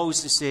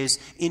Moses'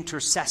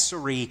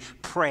 intercessory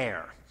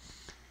prayer.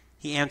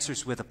 He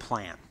answers with a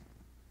plan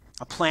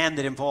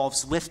that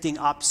involves lifting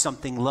up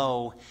something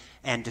low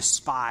and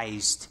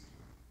despised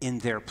in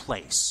their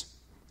place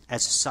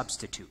as a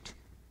substitute.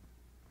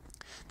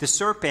 The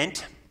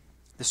serpent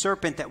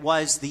that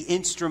was the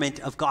instrument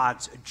of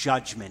God's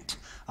judgment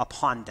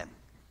upon them.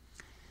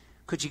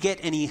 Could you get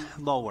any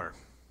lower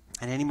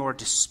and any more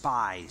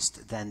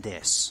despised than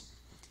this?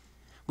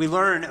 We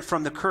learn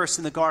from the curse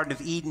in the Garden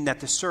of Eden that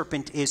the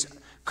serpent is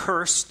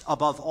cursed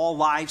above all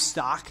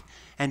livestock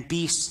and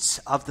beasts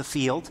of the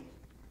field.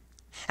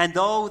 And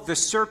though the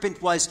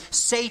serpent was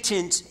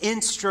Satan's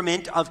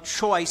instrument of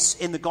choice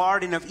in the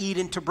Garden of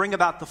Eden to bring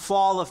about the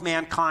fall of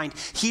mankind,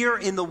 here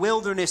in the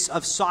wilderness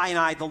of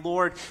Sinai, the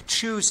Lord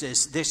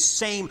chooses this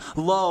same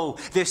low,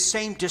 this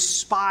same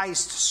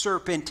despised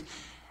serpent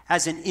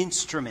as an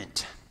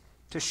instrument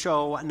to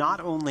show not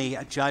only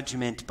a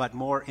judgment, but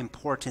more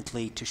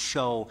importantly, to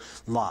show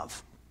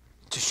love,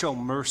 to show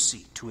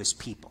mercy to his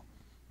people.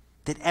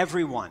 That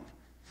every one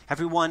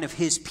of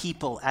his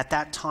people at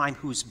that time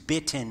who's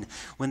bitten,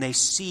 when they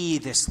see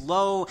this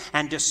low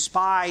and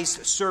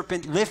despised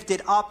serpent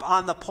lifted up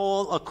on the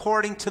pole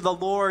according to the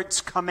Lord's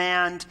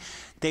command,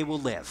 they will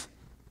live.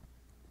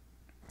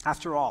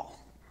 After all,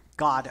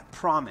 God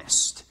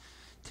promised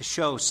to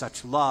show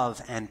such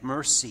love and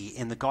mercy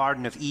in the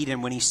Garden of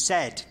Eden when he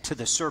said to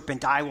the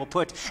serpent, I will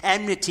put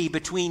enmity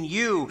between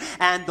you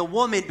and the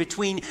woman,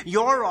 between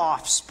your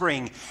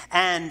offspring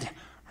and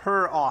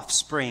her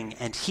offspring,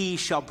 and he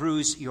shall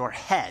bruise your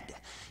head.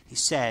 He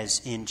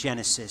says in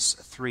Genesis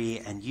 3,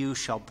 and you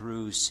shall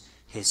bruise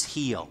his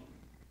heel.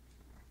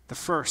 The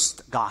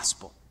first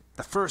gospel,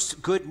 the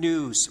first good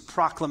news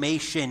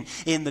proclamation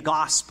in the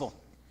gospel,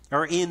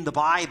 or in the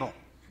Bible.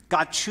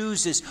 God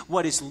chooses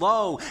what is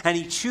low, and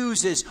he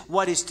chooses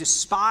what is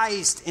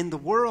despised in the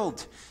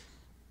world.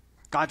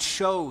 God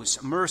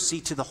shows mercy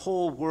to the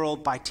whole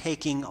world by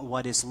taking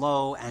what is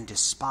low and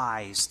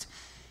despised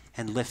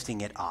and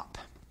lifting it up.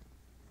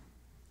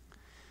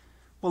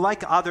 Well,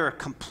 like other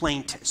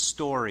complaint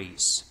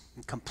stories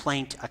and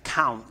complaint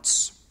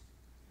accounts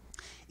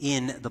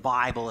in the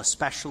Bible,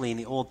 especially in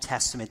the Old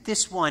Testament,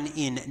 this one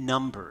in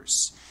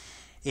Numbers,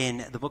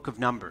 in the book of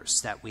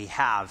Numbers that we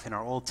have in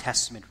our Old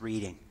Testament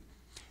reading,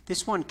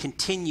 this one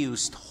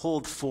continues to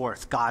hold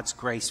forth God's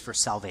grace for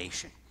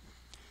salvation.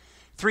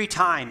 3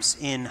 times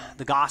in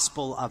the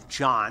Gospel of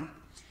John,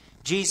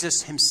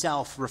 Jesus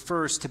himself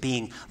refers to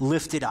being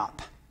lifted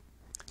up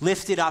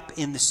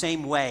in the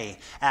same way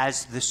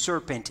as the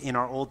serpent in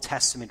our Old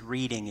Testament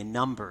reading in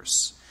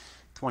Numbers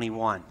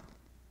 21.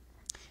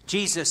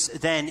 Jesus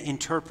then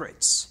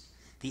interprets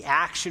the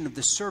action of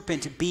the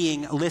serpent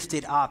being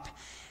lifted up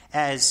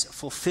as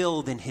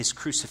fulfilled in his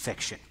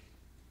crucifixion.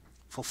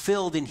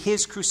 Fulfilled in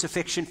his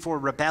crucifixion for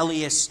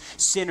rebellious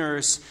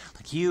sinners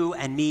like you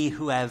and me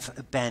who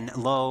have been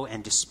low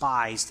and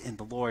despised in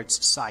the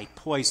Lord's sight,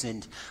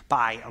 poisoned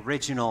by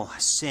original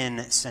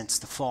sin since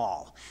the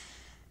fall.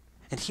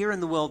 And here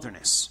in the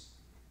wilderness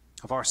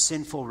of our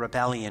sinful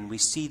rebellion, we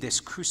see this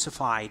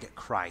crucified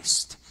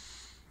Christ,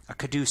 a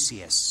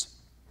caduceus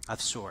of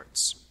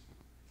sorts,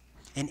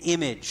 an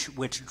image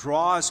which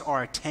draws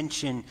our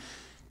attention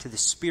to the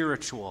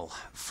spiritual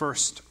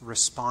first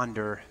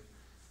responder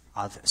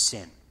of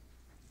sin.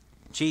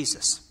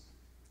 Jesus,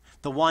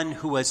 the one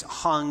who was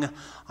hung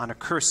on a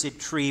cursed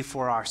tree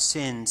for our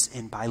sins,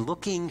 and by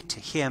looking to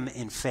him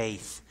in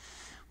faith,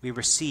 we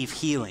receive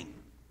healing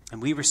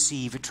and we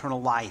receive eternal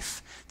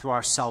life through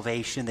our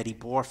salvation that he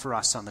bore for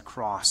us on the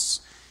cross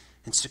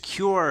and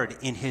secured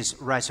in his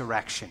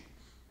resurrection.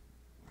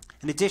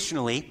 And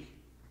additionally,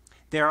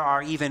 there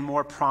are even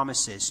more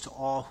promises to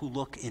all who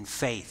look in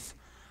faith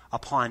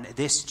upon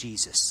this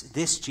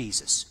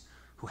Jesus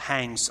who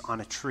hangs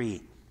on a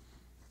tree.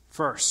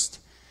 First,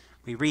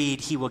 we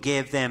read he will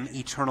give them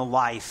eternal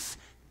life,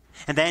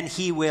 and then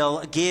he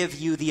will give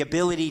you the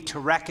ability to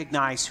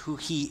recognize who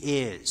he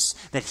is,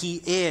 that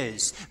he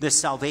is the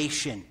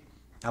salvation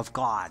of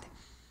God,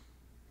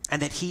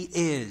 and that he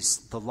is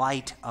the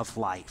light of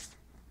life.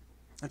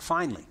 And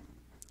finally,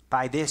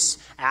 by this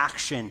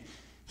action,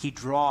 he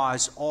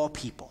draws all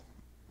people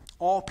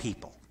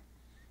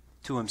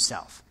to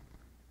himself.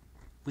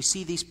 We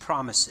see these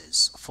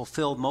promises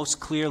fulfilled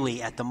most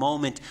clearly at the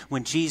moment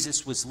when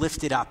Jesus was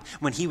lifted up,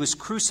 when he was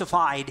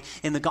crucified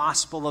in the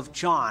Gospel of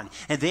John.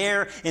 And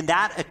there, in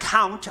that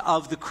account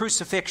of the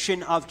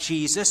crucifixion of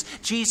Jesus,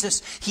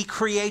 he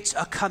creates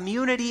a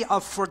community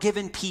of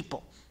forgiven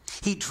people.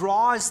 He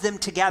draws them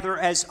together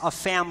as a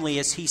family,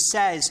 as he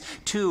says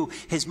to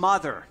his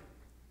mother,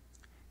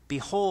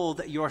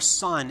 "Behold your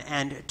son,"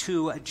 and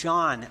to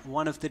John,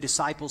 one of the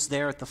disciples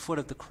there at the foot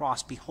of the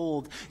cross,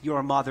 "Behold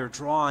your mother,"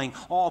 drawing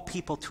all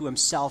people to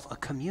himself, a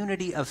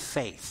community of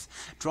faith,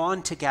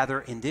 drawn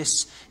together in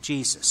this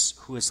Jesus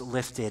who is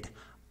lifted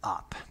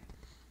up,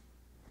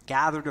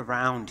 gathered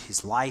around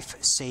his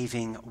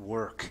life-saving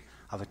work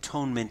of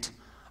atonement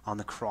on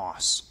the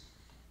cross.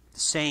 The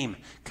same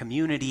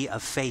community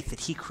of faith that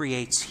he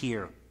creates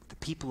here, the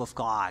people of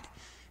God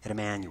at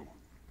Immanuel.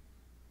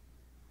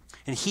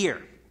 And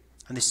here,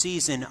 in the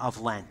season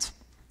of Lent,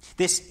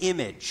 this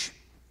image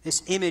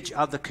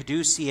of the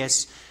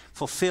caduceus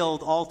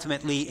fulfilled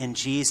ultimately in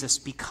Jesus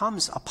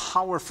becomes a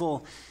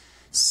powerful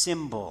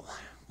symbol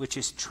which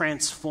is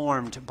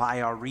transformed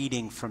by our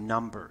reading from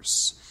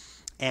Numbers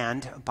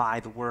and by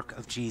the work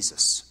of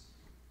Jesus.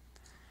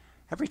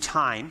 Every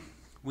time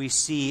we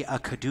see a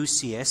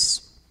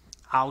caduceus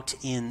out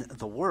in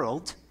the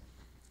world,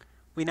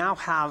 we now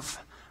have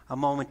a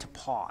moment to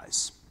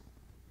pause.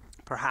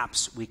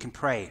 Perhaps we can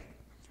pray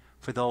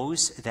for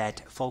those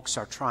that folks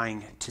are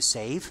trying to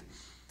save,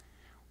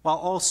 while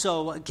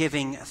also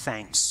giving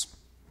thanks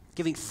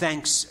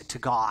to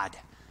God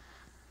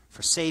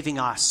for saving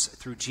us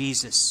through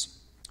Jesus,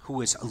 who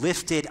was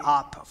lifted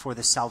up for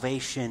the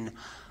salvation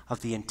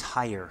of the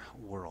entire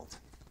world.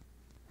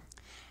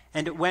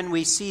 And when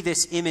we see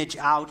this image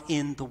out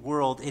in the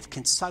world, it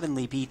can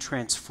suddenly be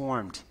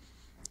transformed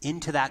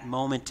into that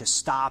moment to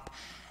stop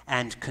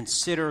and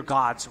consider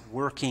God's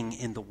working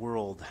in the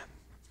world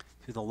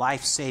through the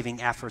life-saving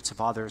efforts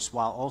of others,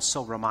 while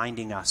also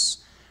reminding us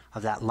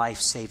of that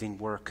life-saving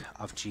work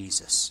of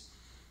Jesus.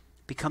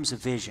 It becomes a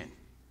vision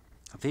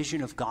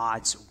of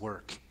God's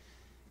work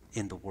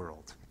in the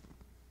world.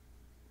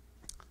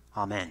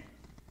 Amen.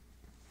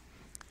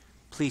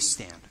 Please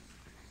stand.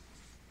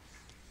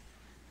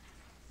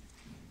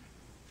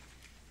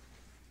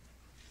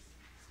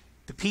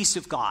 The peace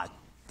of God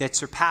that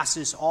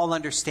surpasses all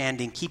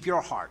understanding, keep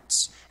your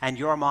hearts and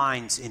your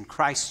minds in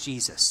Christ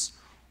Jesus,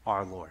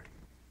 our Lord.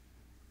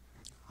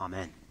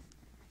 Amen.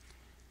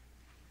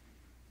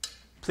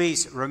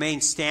 Please remain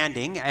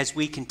standing as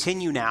we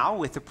continue now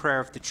with the prayer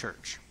of the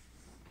church.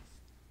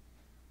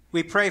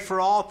 We pray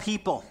for all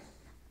people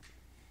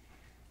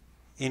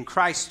in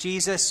Christ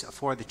Jesus,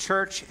 for the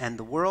church and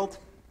the world.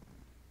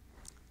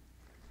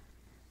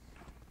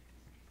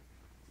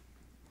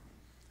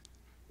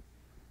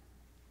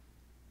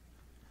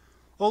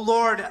 O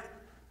Lord,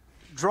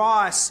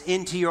 draw us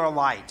into your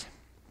light.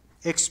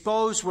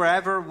 Expose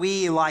wherever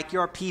we, like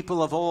your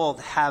people of old,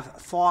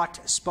 have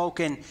thought,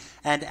 spoken,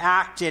 and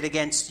acted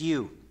against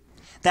you,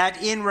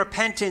 that in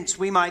repentance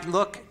we might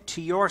look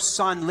to your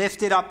Son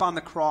lifted up on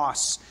the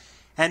cross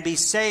and be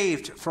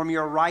saved from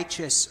your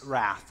righteous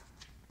wrath.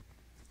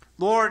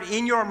 Lord,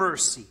 in your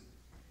mercy,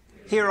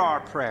 hear our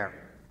prayer.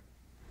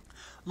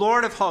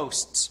 Lord of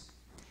hosts,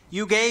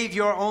 you gave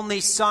your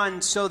only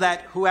Son so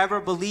that whoever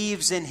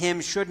believes in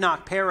him should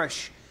not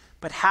perish,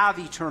 but have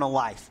eternal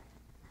life.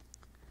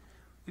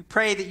 We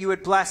pray that you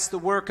would bless the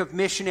work of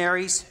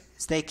missionaries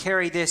as they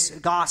carry this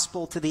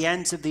gospel to the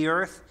ends of the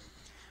earth.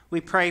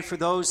 We pray for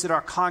those that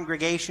our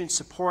congregation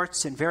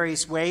supports in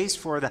various ways,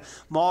 for the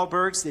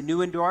Malbergs, the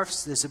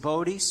Neuendorfs, the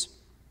Zabodis.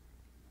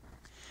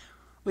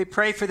 We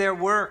pray for their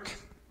work,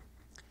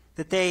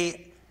 that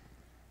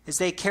as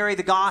they carry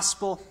the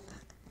gospel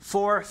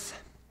forth,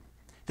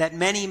 that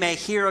many may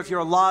hear of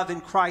your love in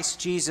Christ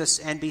Jesus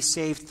and be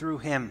saved through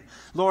him.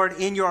 Lord,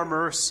 in your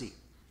mercy,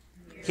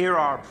 hear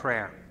our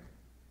prayer.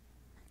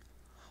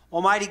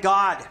 Almighty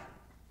God,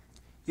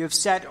 you have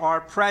set our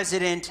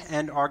president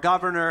and our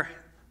governor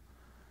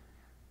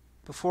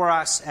before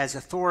us as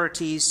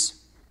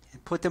authorities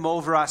and put them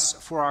over us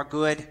for our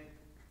good.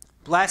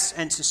 Bless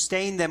and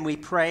sustain them, we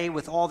pray,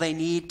 with all they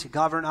need to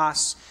govern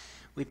us.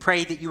 We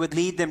pray that you would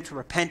lead them to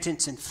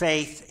repentance and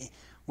faith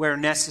where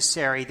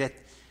necessary, that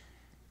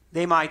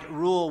they might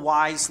rule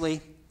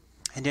wisely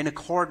and in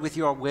accord with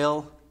your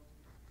will.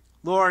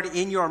 Lord,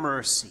 in your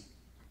mercy,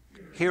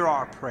 hear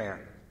our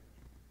prayer.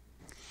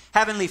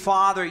 Heavenly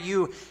Father,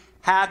 you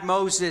had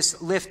Moses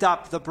lift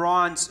up the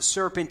bronze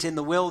serpent in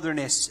the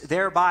wilderness,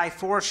 thereby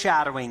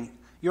foreshadowing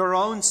your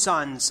own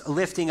sons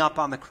lifting up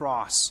on the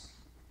cross.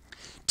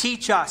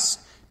 Teach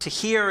us to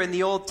hear in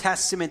the Old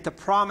Testament the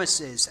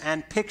promises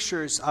and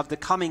pictures of the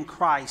coming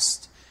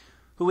Christ,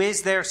 who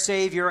is their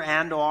Savior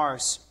and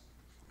ours.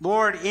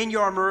 Lord, in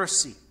your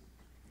mercy,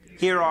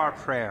 hear our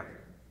prayer.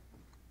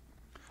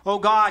 O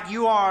God,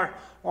 you are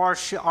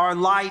our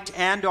light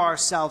and our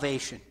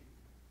salvation.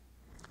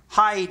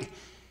 Hide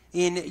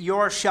in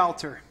your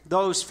shelter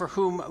those for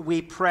whom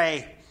we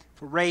pray,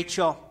 for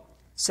Rachel,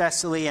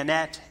 Cecily,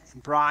 Annette,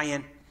 and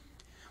Brian.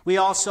 We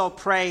also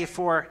pray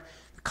for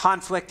the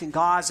conflict in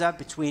Gaza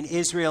between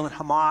Israel and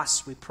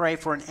Hamas. We pray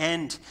for an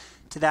end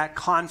to that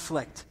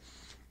conflict,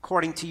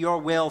 according to your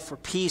will, for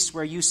peace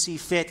where you see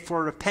fit,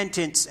 for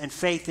repentance and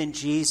faith in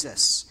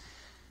Jesus.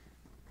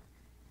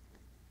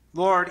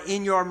 Lord,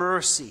 in your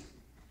mercy,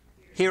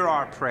 hear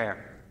our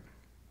prayer.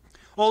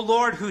 O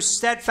Lord, whose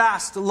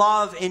steadfast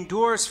love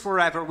endures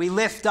forever, we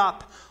lift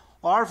up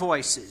our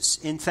voices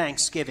in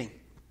thanksgiving.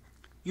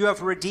 You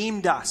have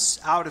redeemed us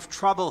out of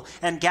trouble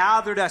and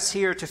gathered us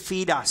here to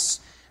feed us,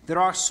 that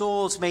our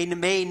souls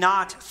may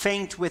not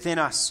faint within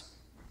us.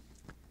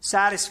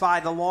 Satisfy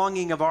the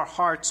longing of our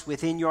hearts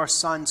within your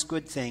Son's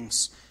good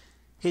things,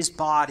 his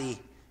body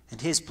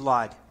and his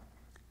blood,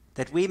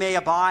 that we may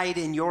abide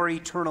in your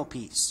eternal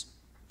peace.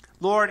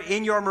 Lord,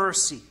 in your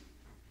mercy,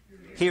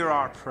 hear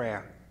our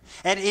prayer.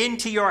 And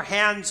into your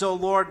hands, O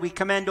Lord, we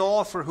commend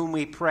all for whom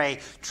we pray,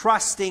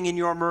 trusting in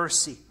your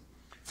mercy,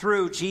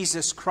 through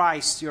Jesus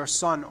Christ, your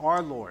Son,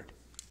 our Lord.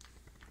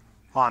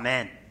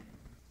 Amen.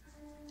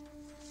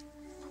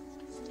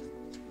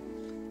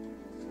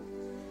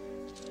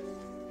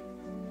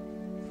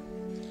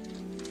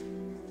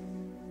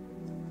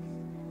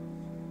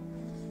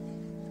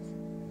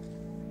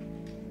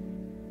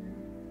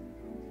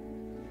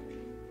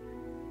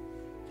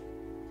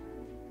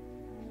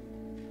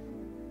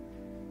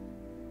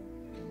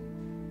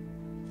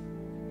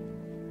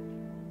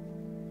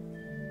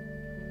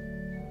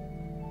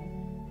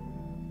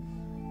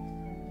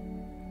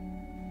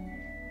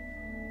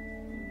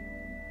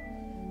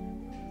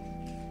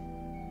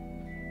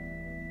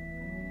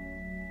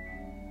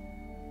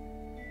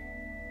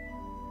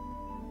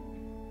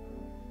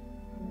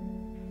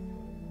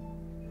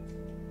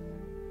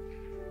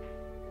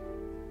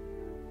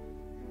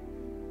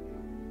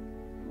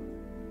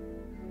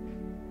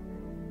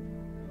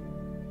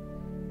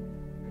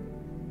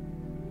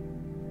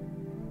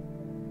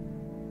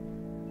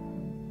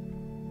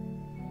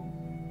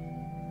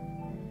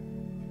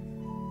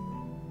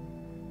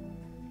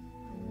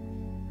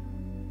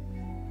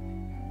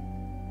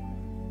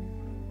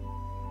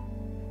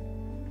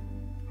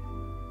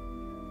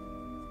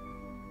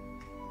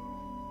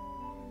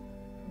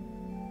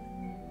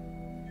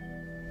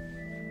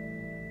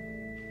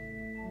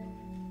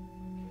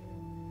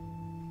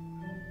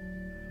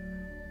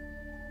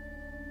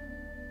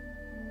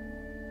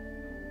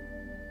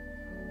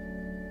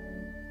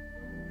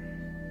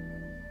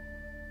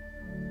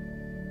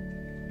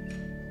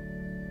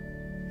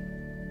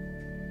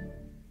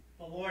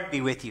 Lord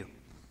be with you,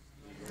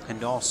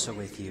 and also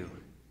with you.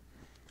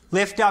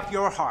 Lift up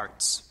your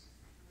hearts.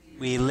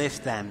 We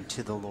lift them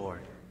to the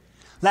Lord.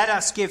 Let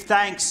us give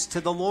thanks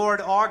to the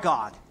Lord our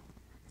God.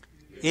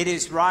 It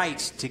is right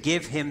to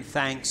give him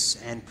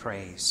thanks and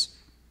praise.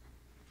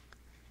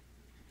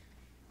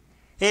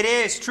 It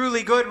is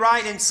truly good,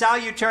 right, and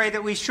salutary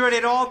that we should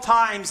at all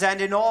times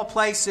and in all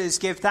places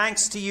give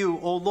thanks to you,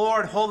 O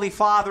Lord, Holy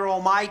Father,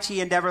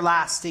 Almighty and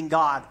everlasting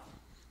God,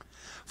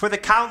 for the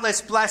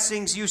countless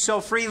blessings you so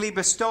freely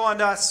bestow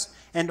on us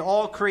and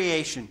all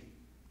creation.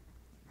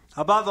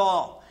 Above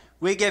all,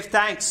 we give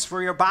thanks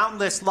for your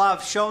boundless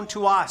love shown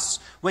to us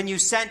when you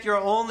sent your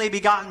only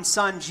begotten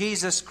Son,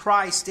 Jesus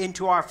Christ,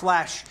 into our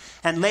flesh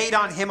and laid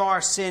on him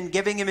our sin,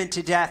 giving him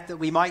into death that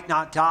we might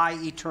not die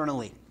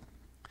eternally.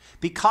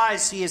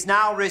 Because he is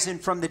now risen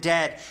from the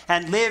dead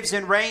and lives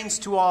and reigns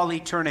to all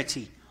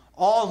eternity,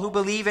 all who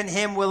believe in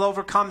him will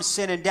overcome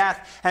sin and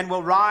death and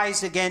will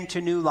rise again to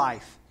new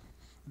life.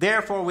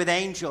 Therefore, with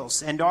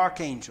angels and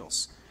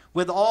archangels,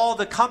 with all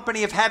the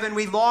company of heaven,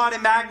 we laud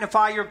and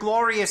magnify your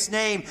glorious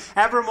name,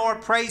 evermore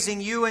praising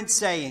you and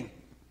saying,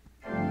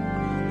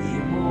 Holy,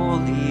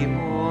 holy,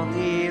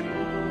 holy,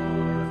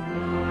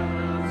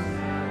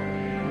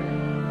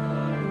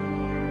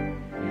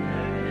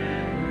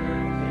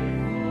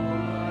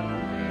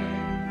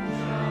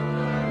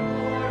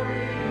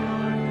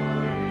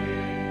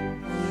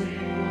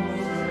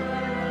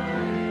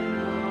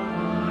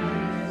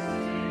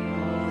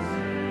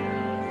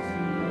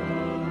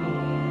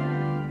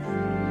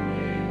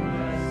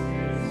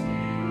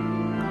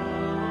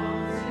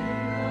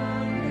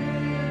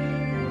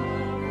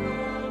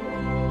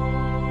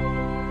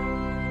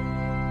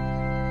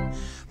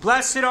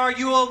 Blessed are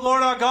you, O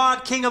Lord our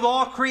God, King of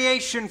all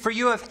creation, for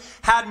you have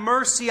had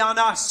mercy on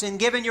us and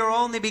given your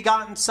only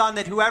begotten Son,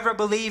 that whoever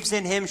believes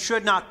in him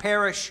should not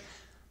perish,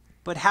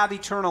 but have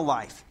eternal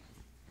life.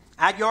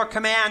 At your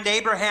command,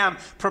 Abraham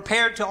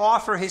prepared to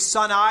offer his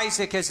son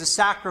Isaac as a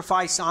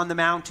sacrifice on the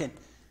mountain.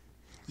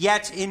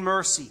 Yet in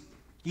mercy,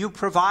 you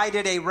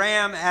provided a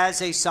ram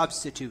as a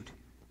substitute.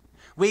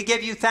 We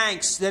give you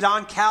thanks that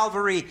on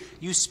Calvary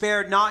you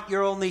spared not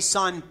your only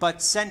Son,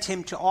 but sent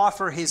him to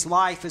offer his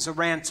life as a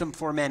ransom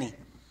for many.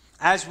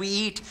 As we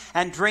eat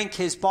and drink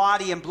his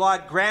body and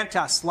blood, grant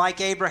us, like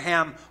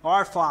Abraham,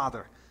 our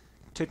father,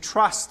 to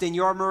trust in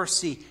your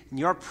mercy and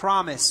your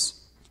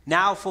promise,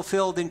 now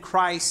fulfilled in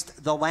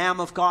Christ, the Lamb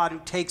of God who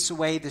takes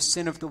away the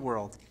sin of the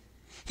world.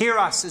 Hear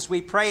us as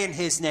we pray in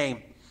his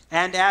name,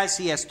 and as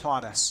he has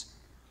taught us.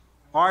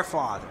 Our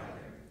Father,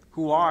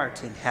 who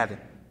art in heaven,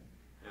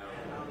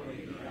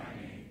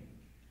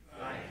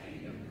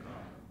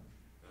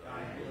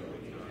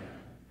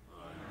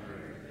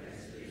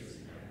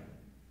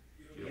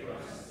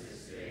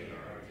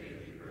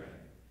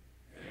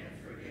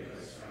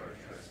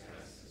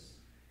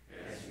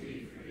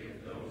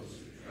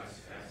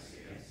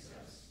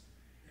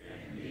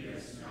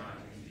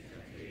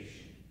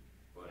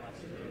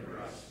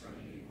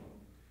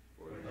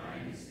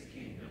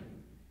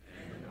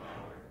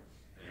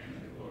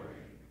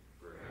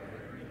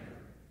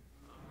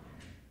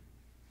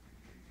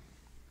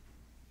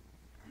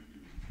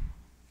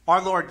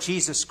 Our Lord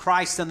Jesus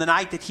Christ, on the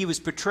night that he was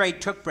betrayed,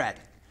 took bread.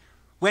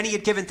 When he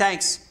had given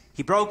thanks,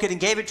 he broke it and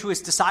gave it to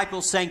his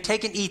disciples, saying,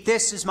 "Take and eat.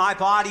 This is my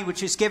body,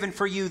 which is given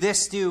for you.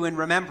 This do in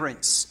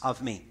remembrance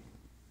of me."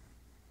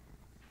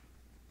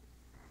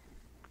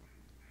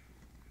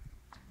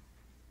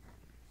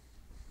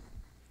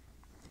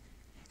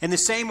 In the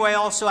same way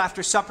also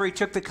after supper he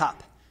took the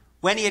cup.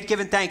 When he had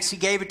given thanks, he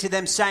gave it to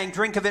them, saying,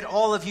 "Drink of it,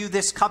 all of you.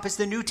 This cup is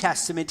the New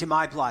Testament in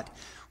my blood,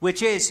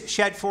 which is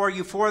shed for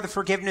you for the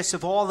forgiveness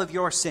of all of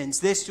your sins.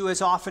 This do as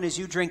often as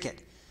you drink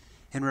it,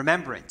 in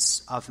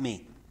remembrance of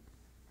me."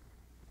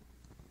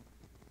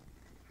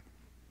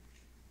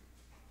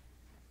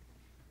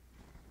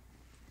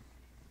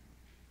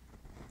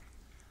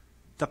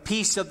 The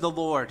peace of the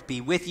Lord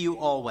be with you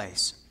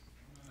always.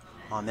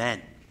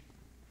 Amen.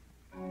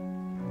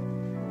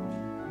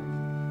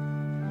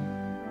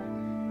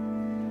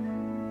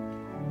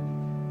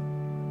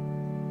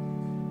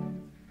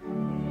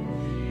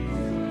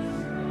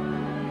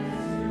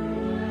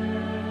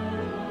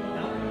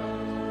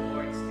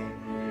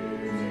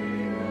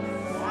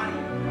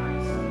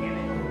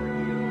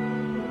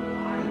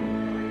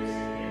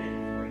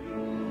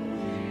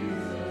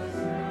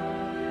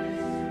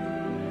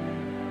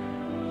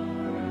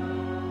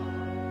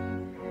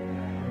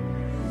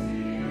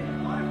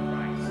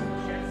 Christ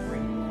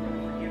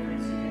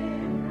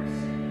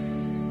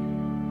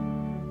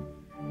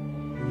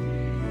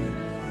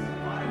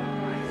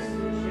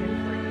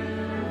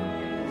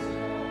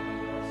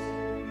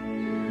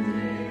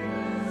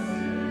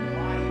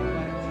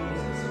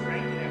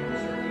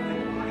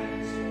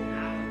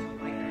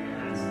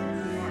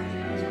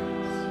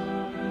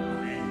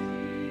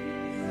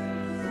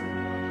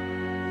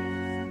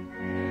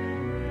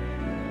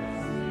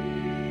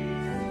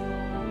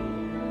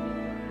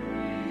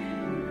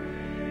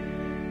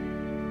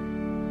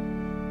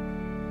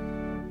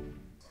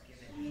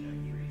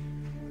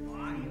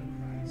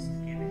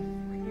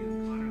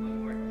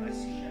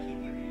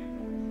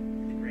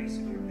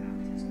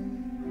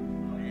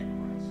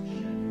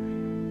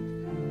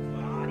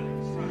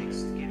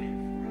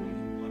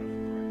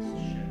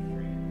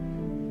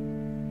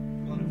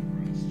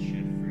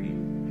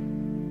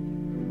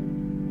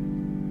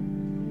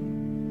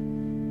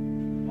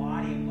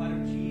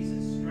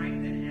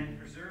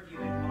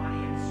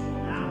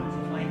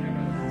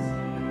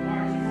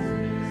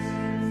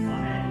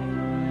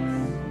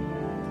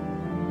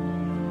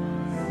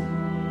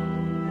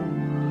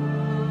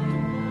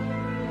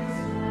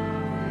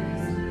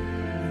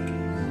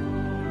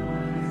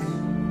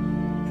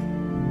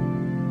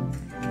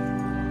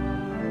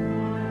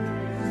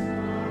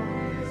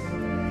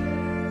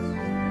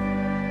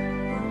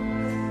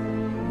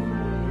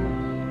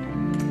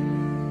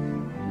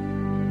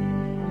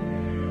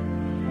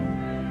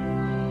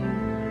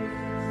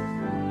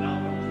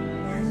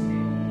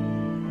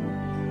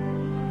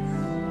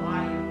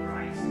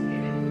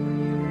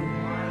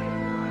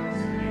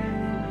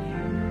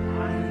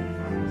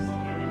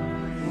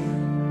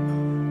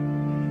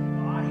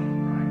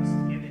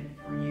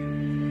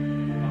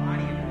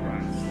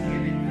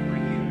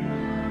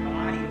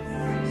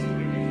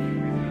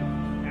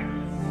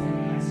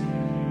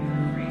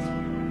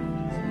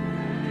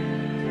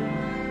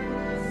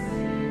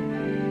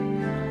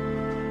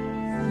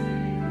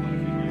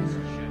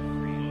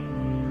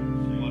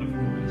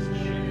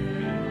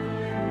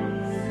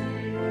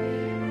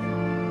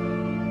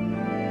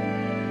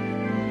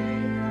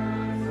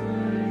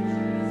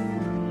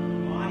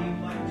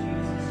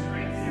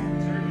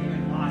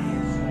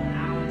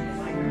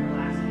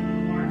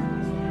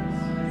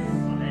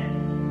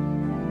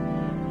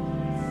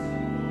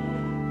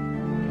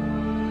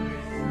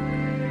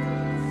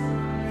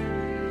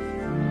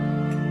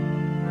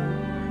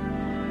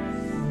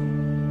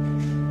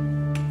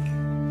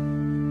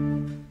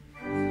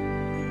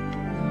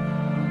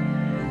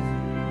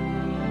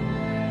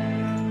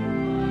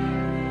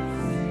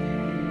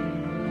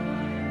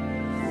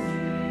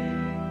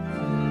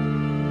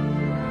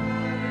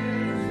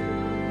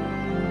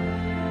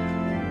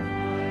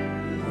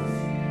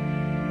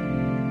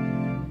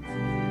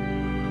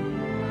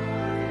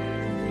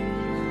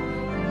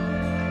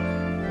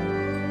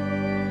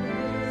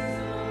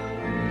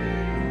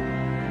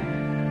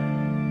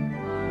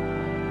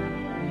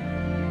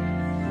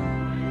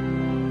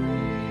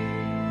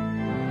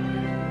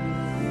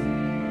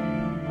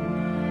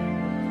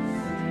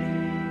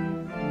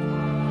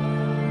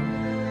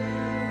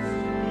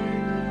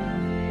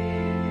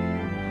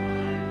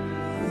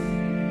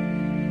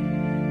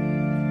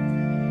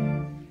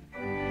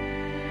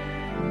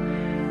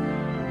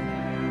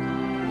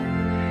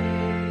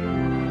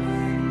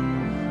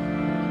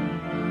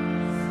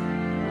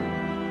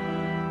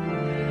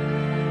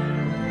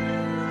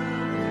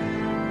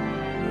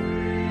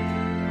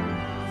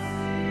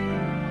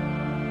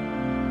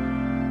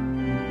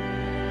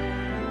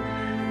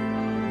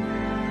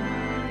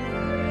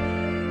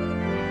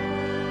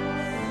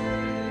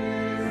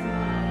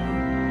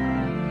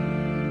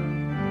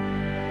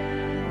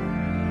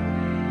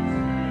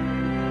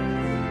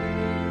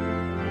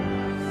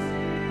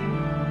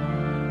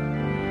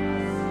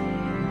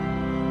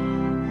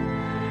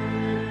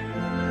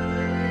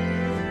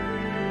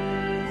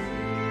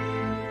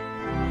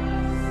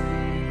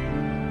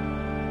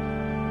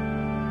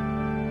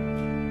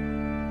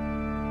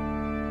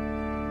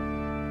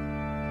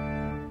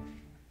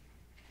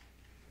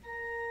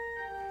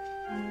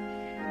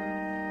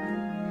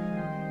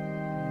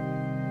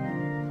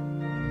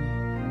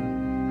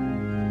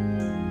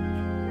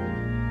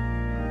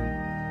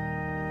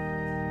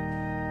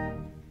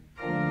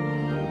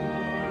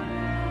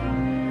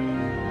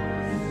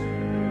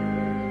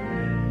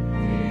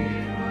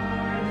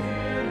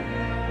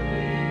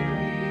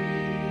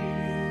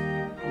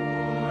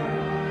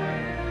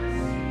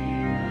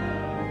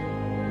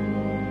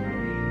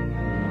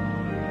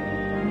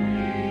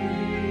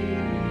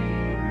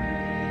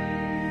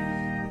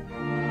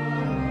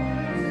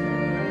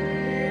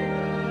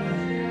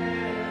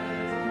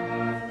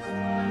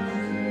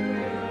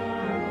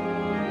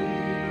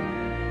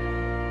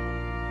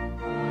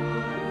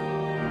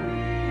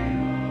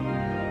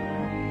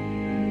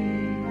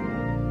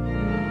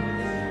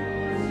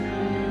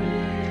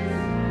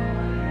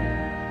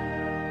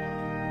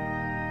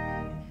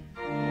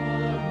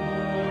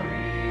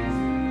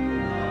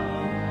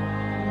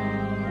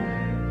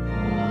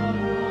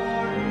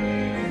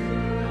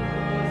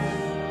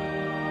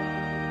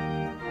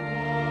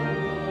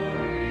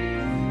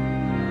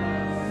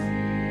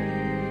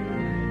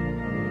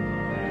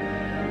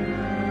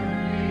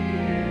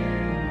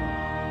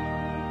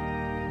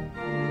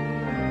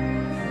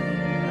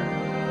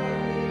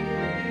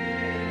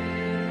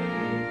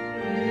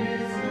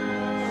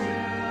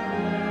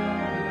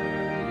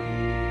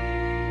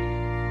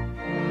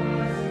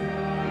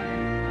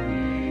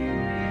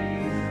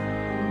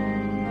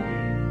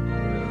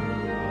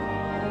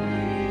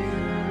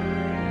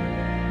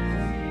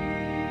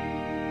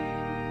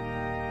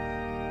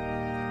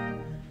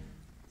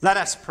Let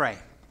us pray.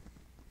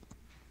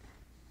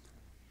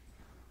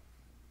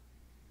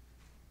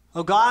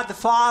 O God, the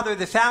Father,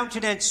 the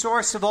fountain and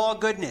source of all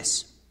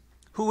goodness,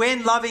 who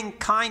in loving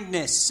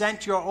kindness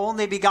sent your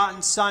only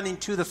begotten Son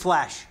into the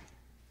flesh,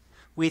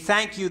 we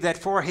thank you that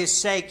for his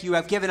sake you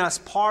have given us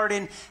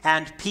pardon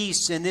and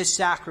peace in this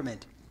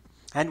sacrament.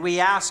 And we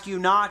ask you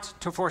not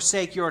to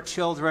forsake your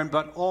children,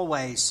 but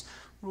always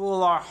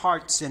rule our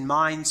hearts and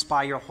minds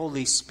by your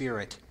Holy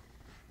Spirit,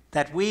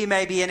 that we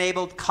may be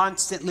enabled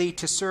constantly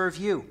to serve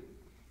you.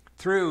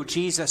 Through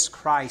Jesus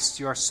Christ,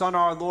 your Son,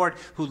 our Lord,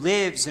 who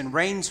lives and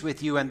reigns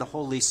with you and the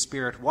Holy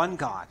Spirit, one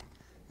God,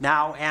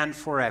 now and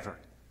forever.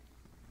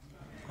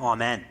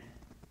 Amen.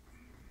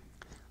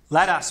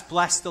 Let us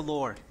bless the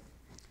Lord.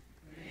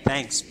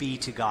 Thanks be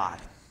to God.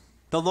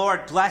 The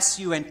Lord bless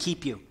you and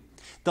keep you.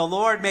 The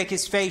Lord make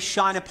his face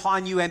shine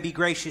upon you and be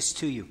gracious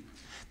to you.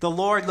 The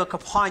Lord look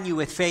upon you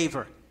with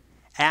favor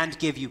and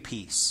give you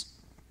peace.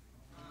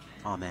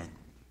 Amen.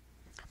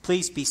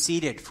 Please be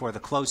seated for the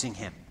closing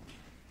hymn.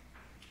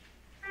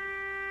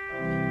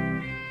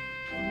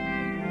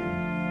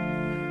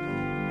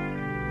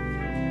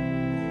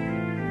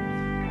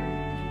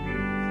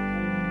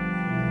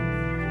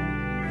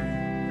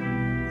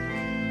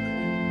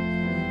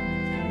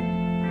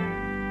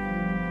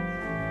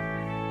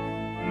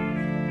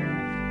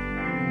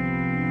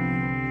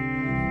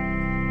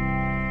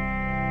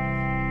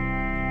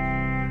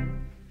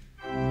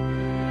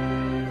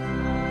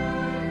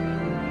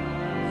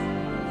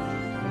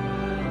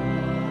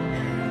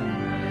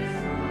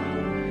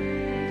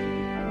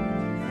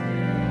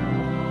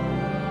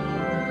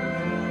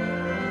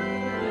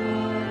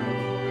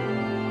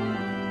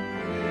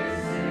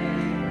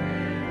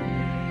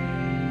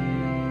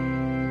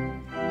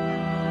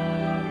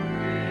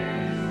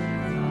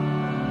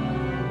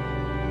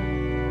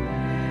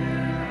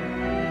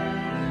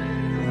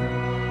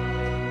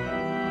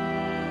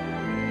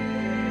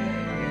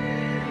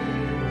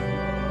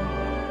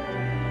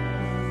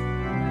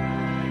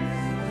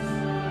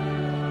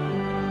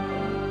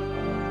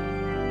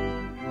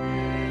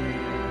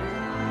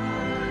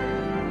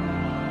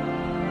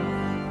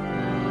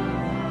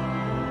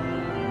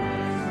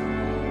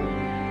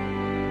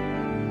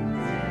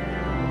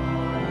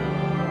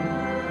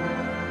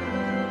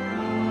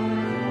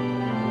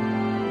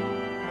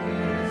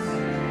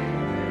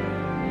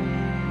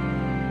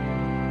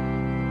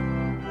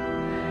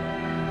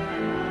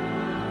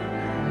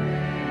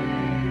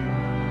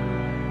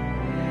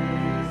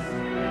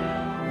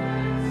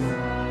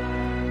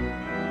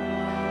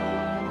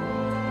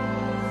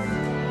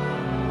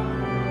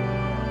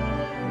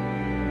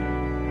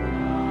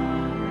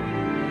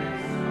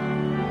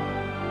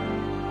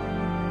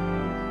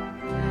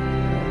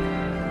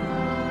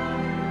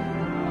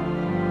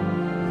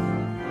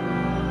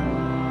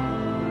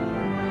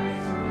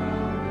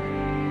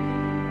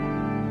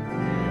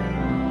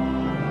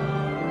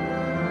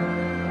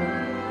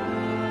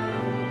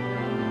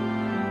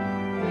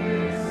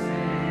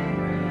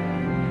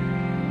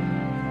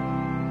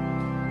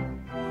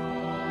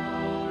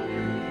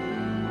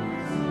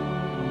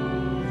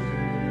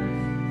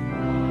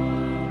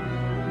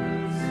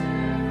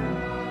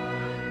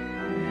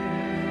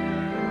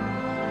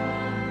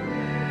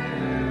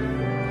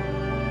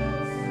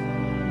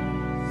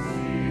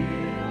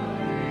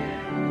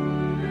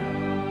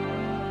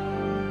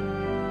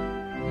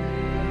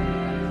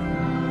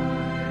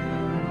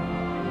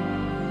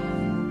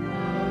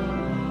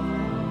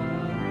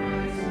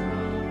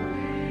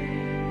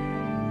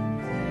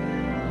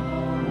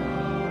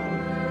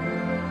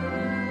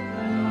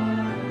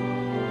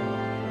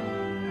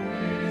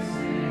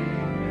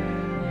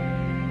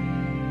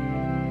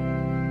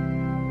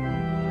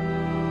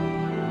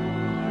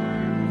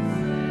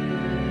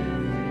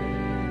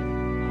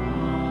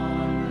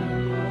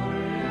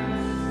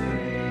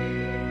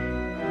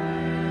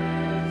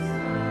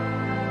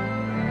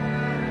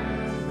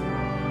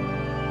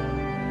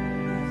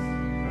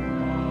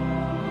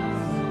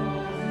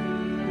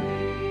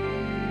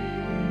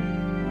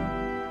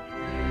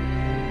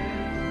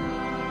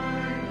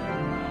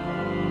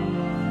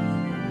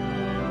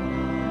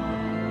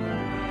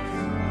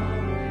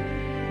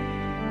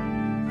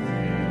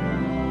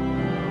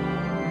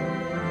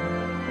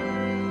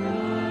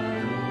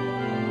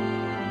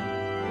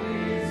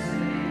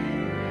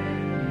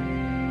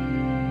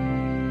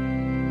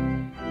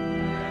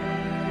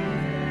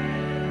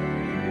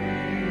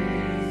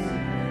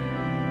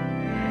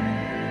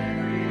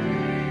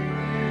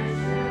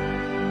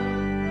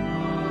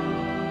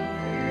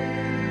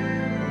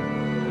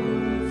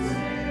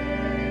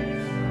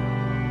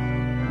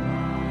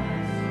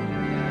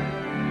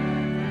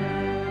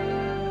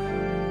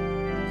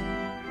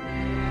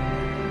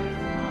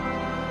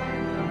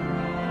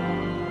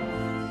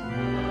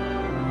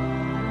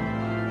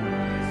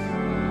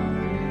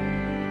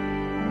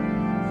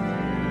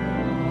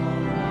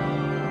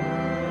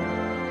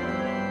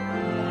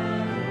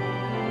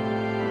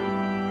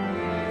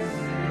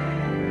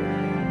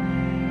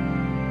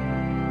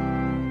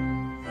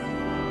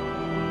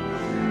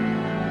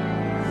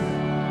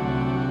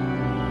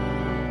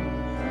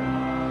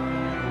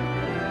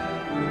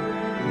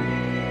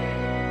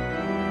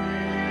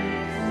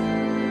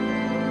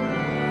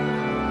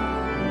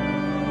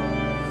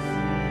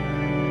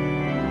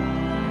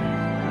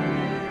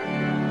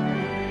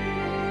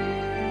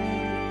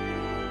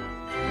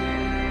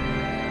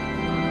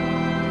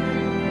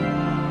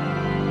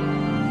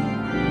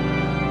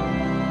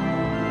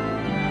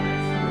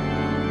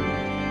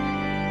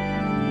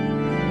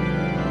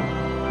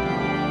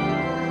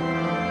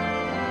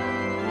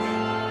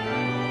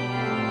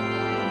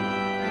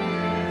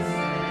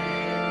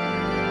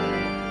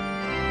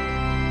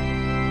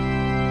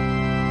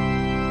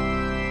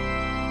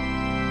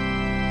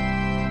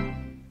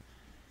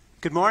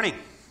 Good morning.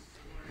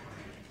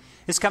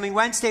 This coming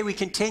Wednesday, we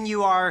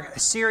continue our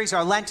series,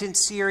 our Lenten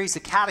series,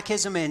 the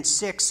Catechism, in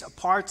 6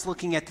 parts,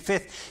 looking at the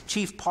 5th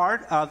chief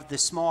part of the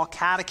small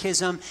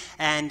catechism,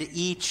 and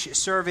each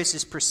service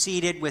is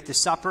preceded with the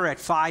supper at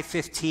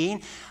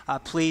 5:15.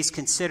 Please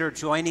consider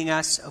joining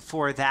us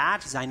for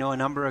that, as I know a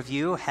number of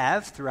you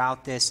have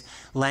throughout this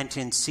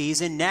Lenten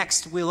season.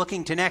 Next, we're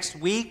looking to next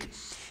week.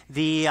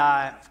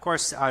 Of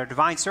course, our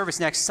divine service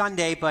next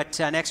Sunday, but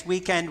next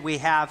weekend we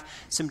have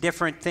some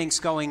different things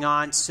going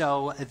on.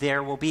 So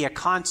there will be a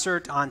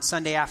concert on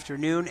Sunday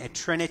afternoon at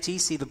Trinity.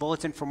 See the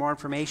bulletin for more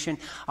information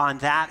on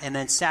that. And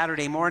then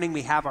Saturday morning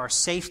we have our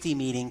safety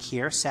meeting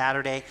here,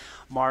 Saturday,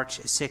 March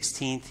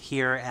 16th,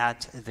 here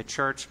at the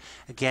church.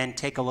 Again,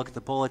 take a look at the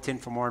bulletin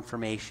for more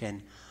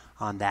information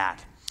on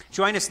that.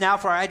 Join us now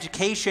for our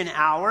education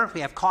hour. We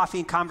have coffee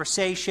and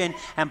conversation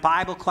and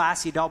Bible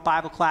class, the adult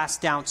Bible class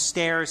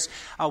downstairs.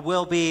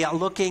 We'll be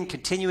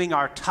continuing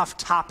our Tough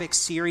Topics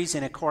series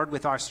in accord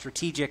with our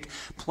strategic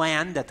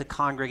plan that the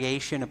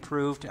congregation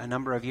approved a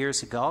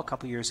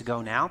couple of years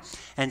ago now.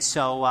 And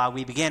so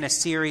we began a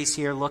series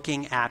here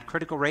looking at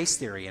critical race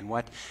theory and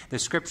what the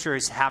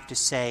scriptures have to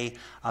say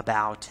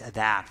about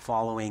that,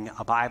 following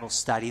a Bible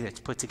study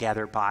that's put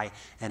together by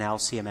an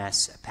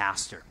LCMS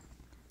pastor.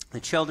 The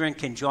children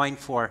can join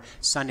for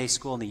Sunday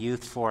school and the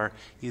youth for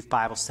youth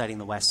Bible study on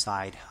the west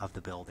side of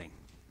the building.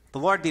 The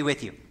Lord be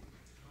with you.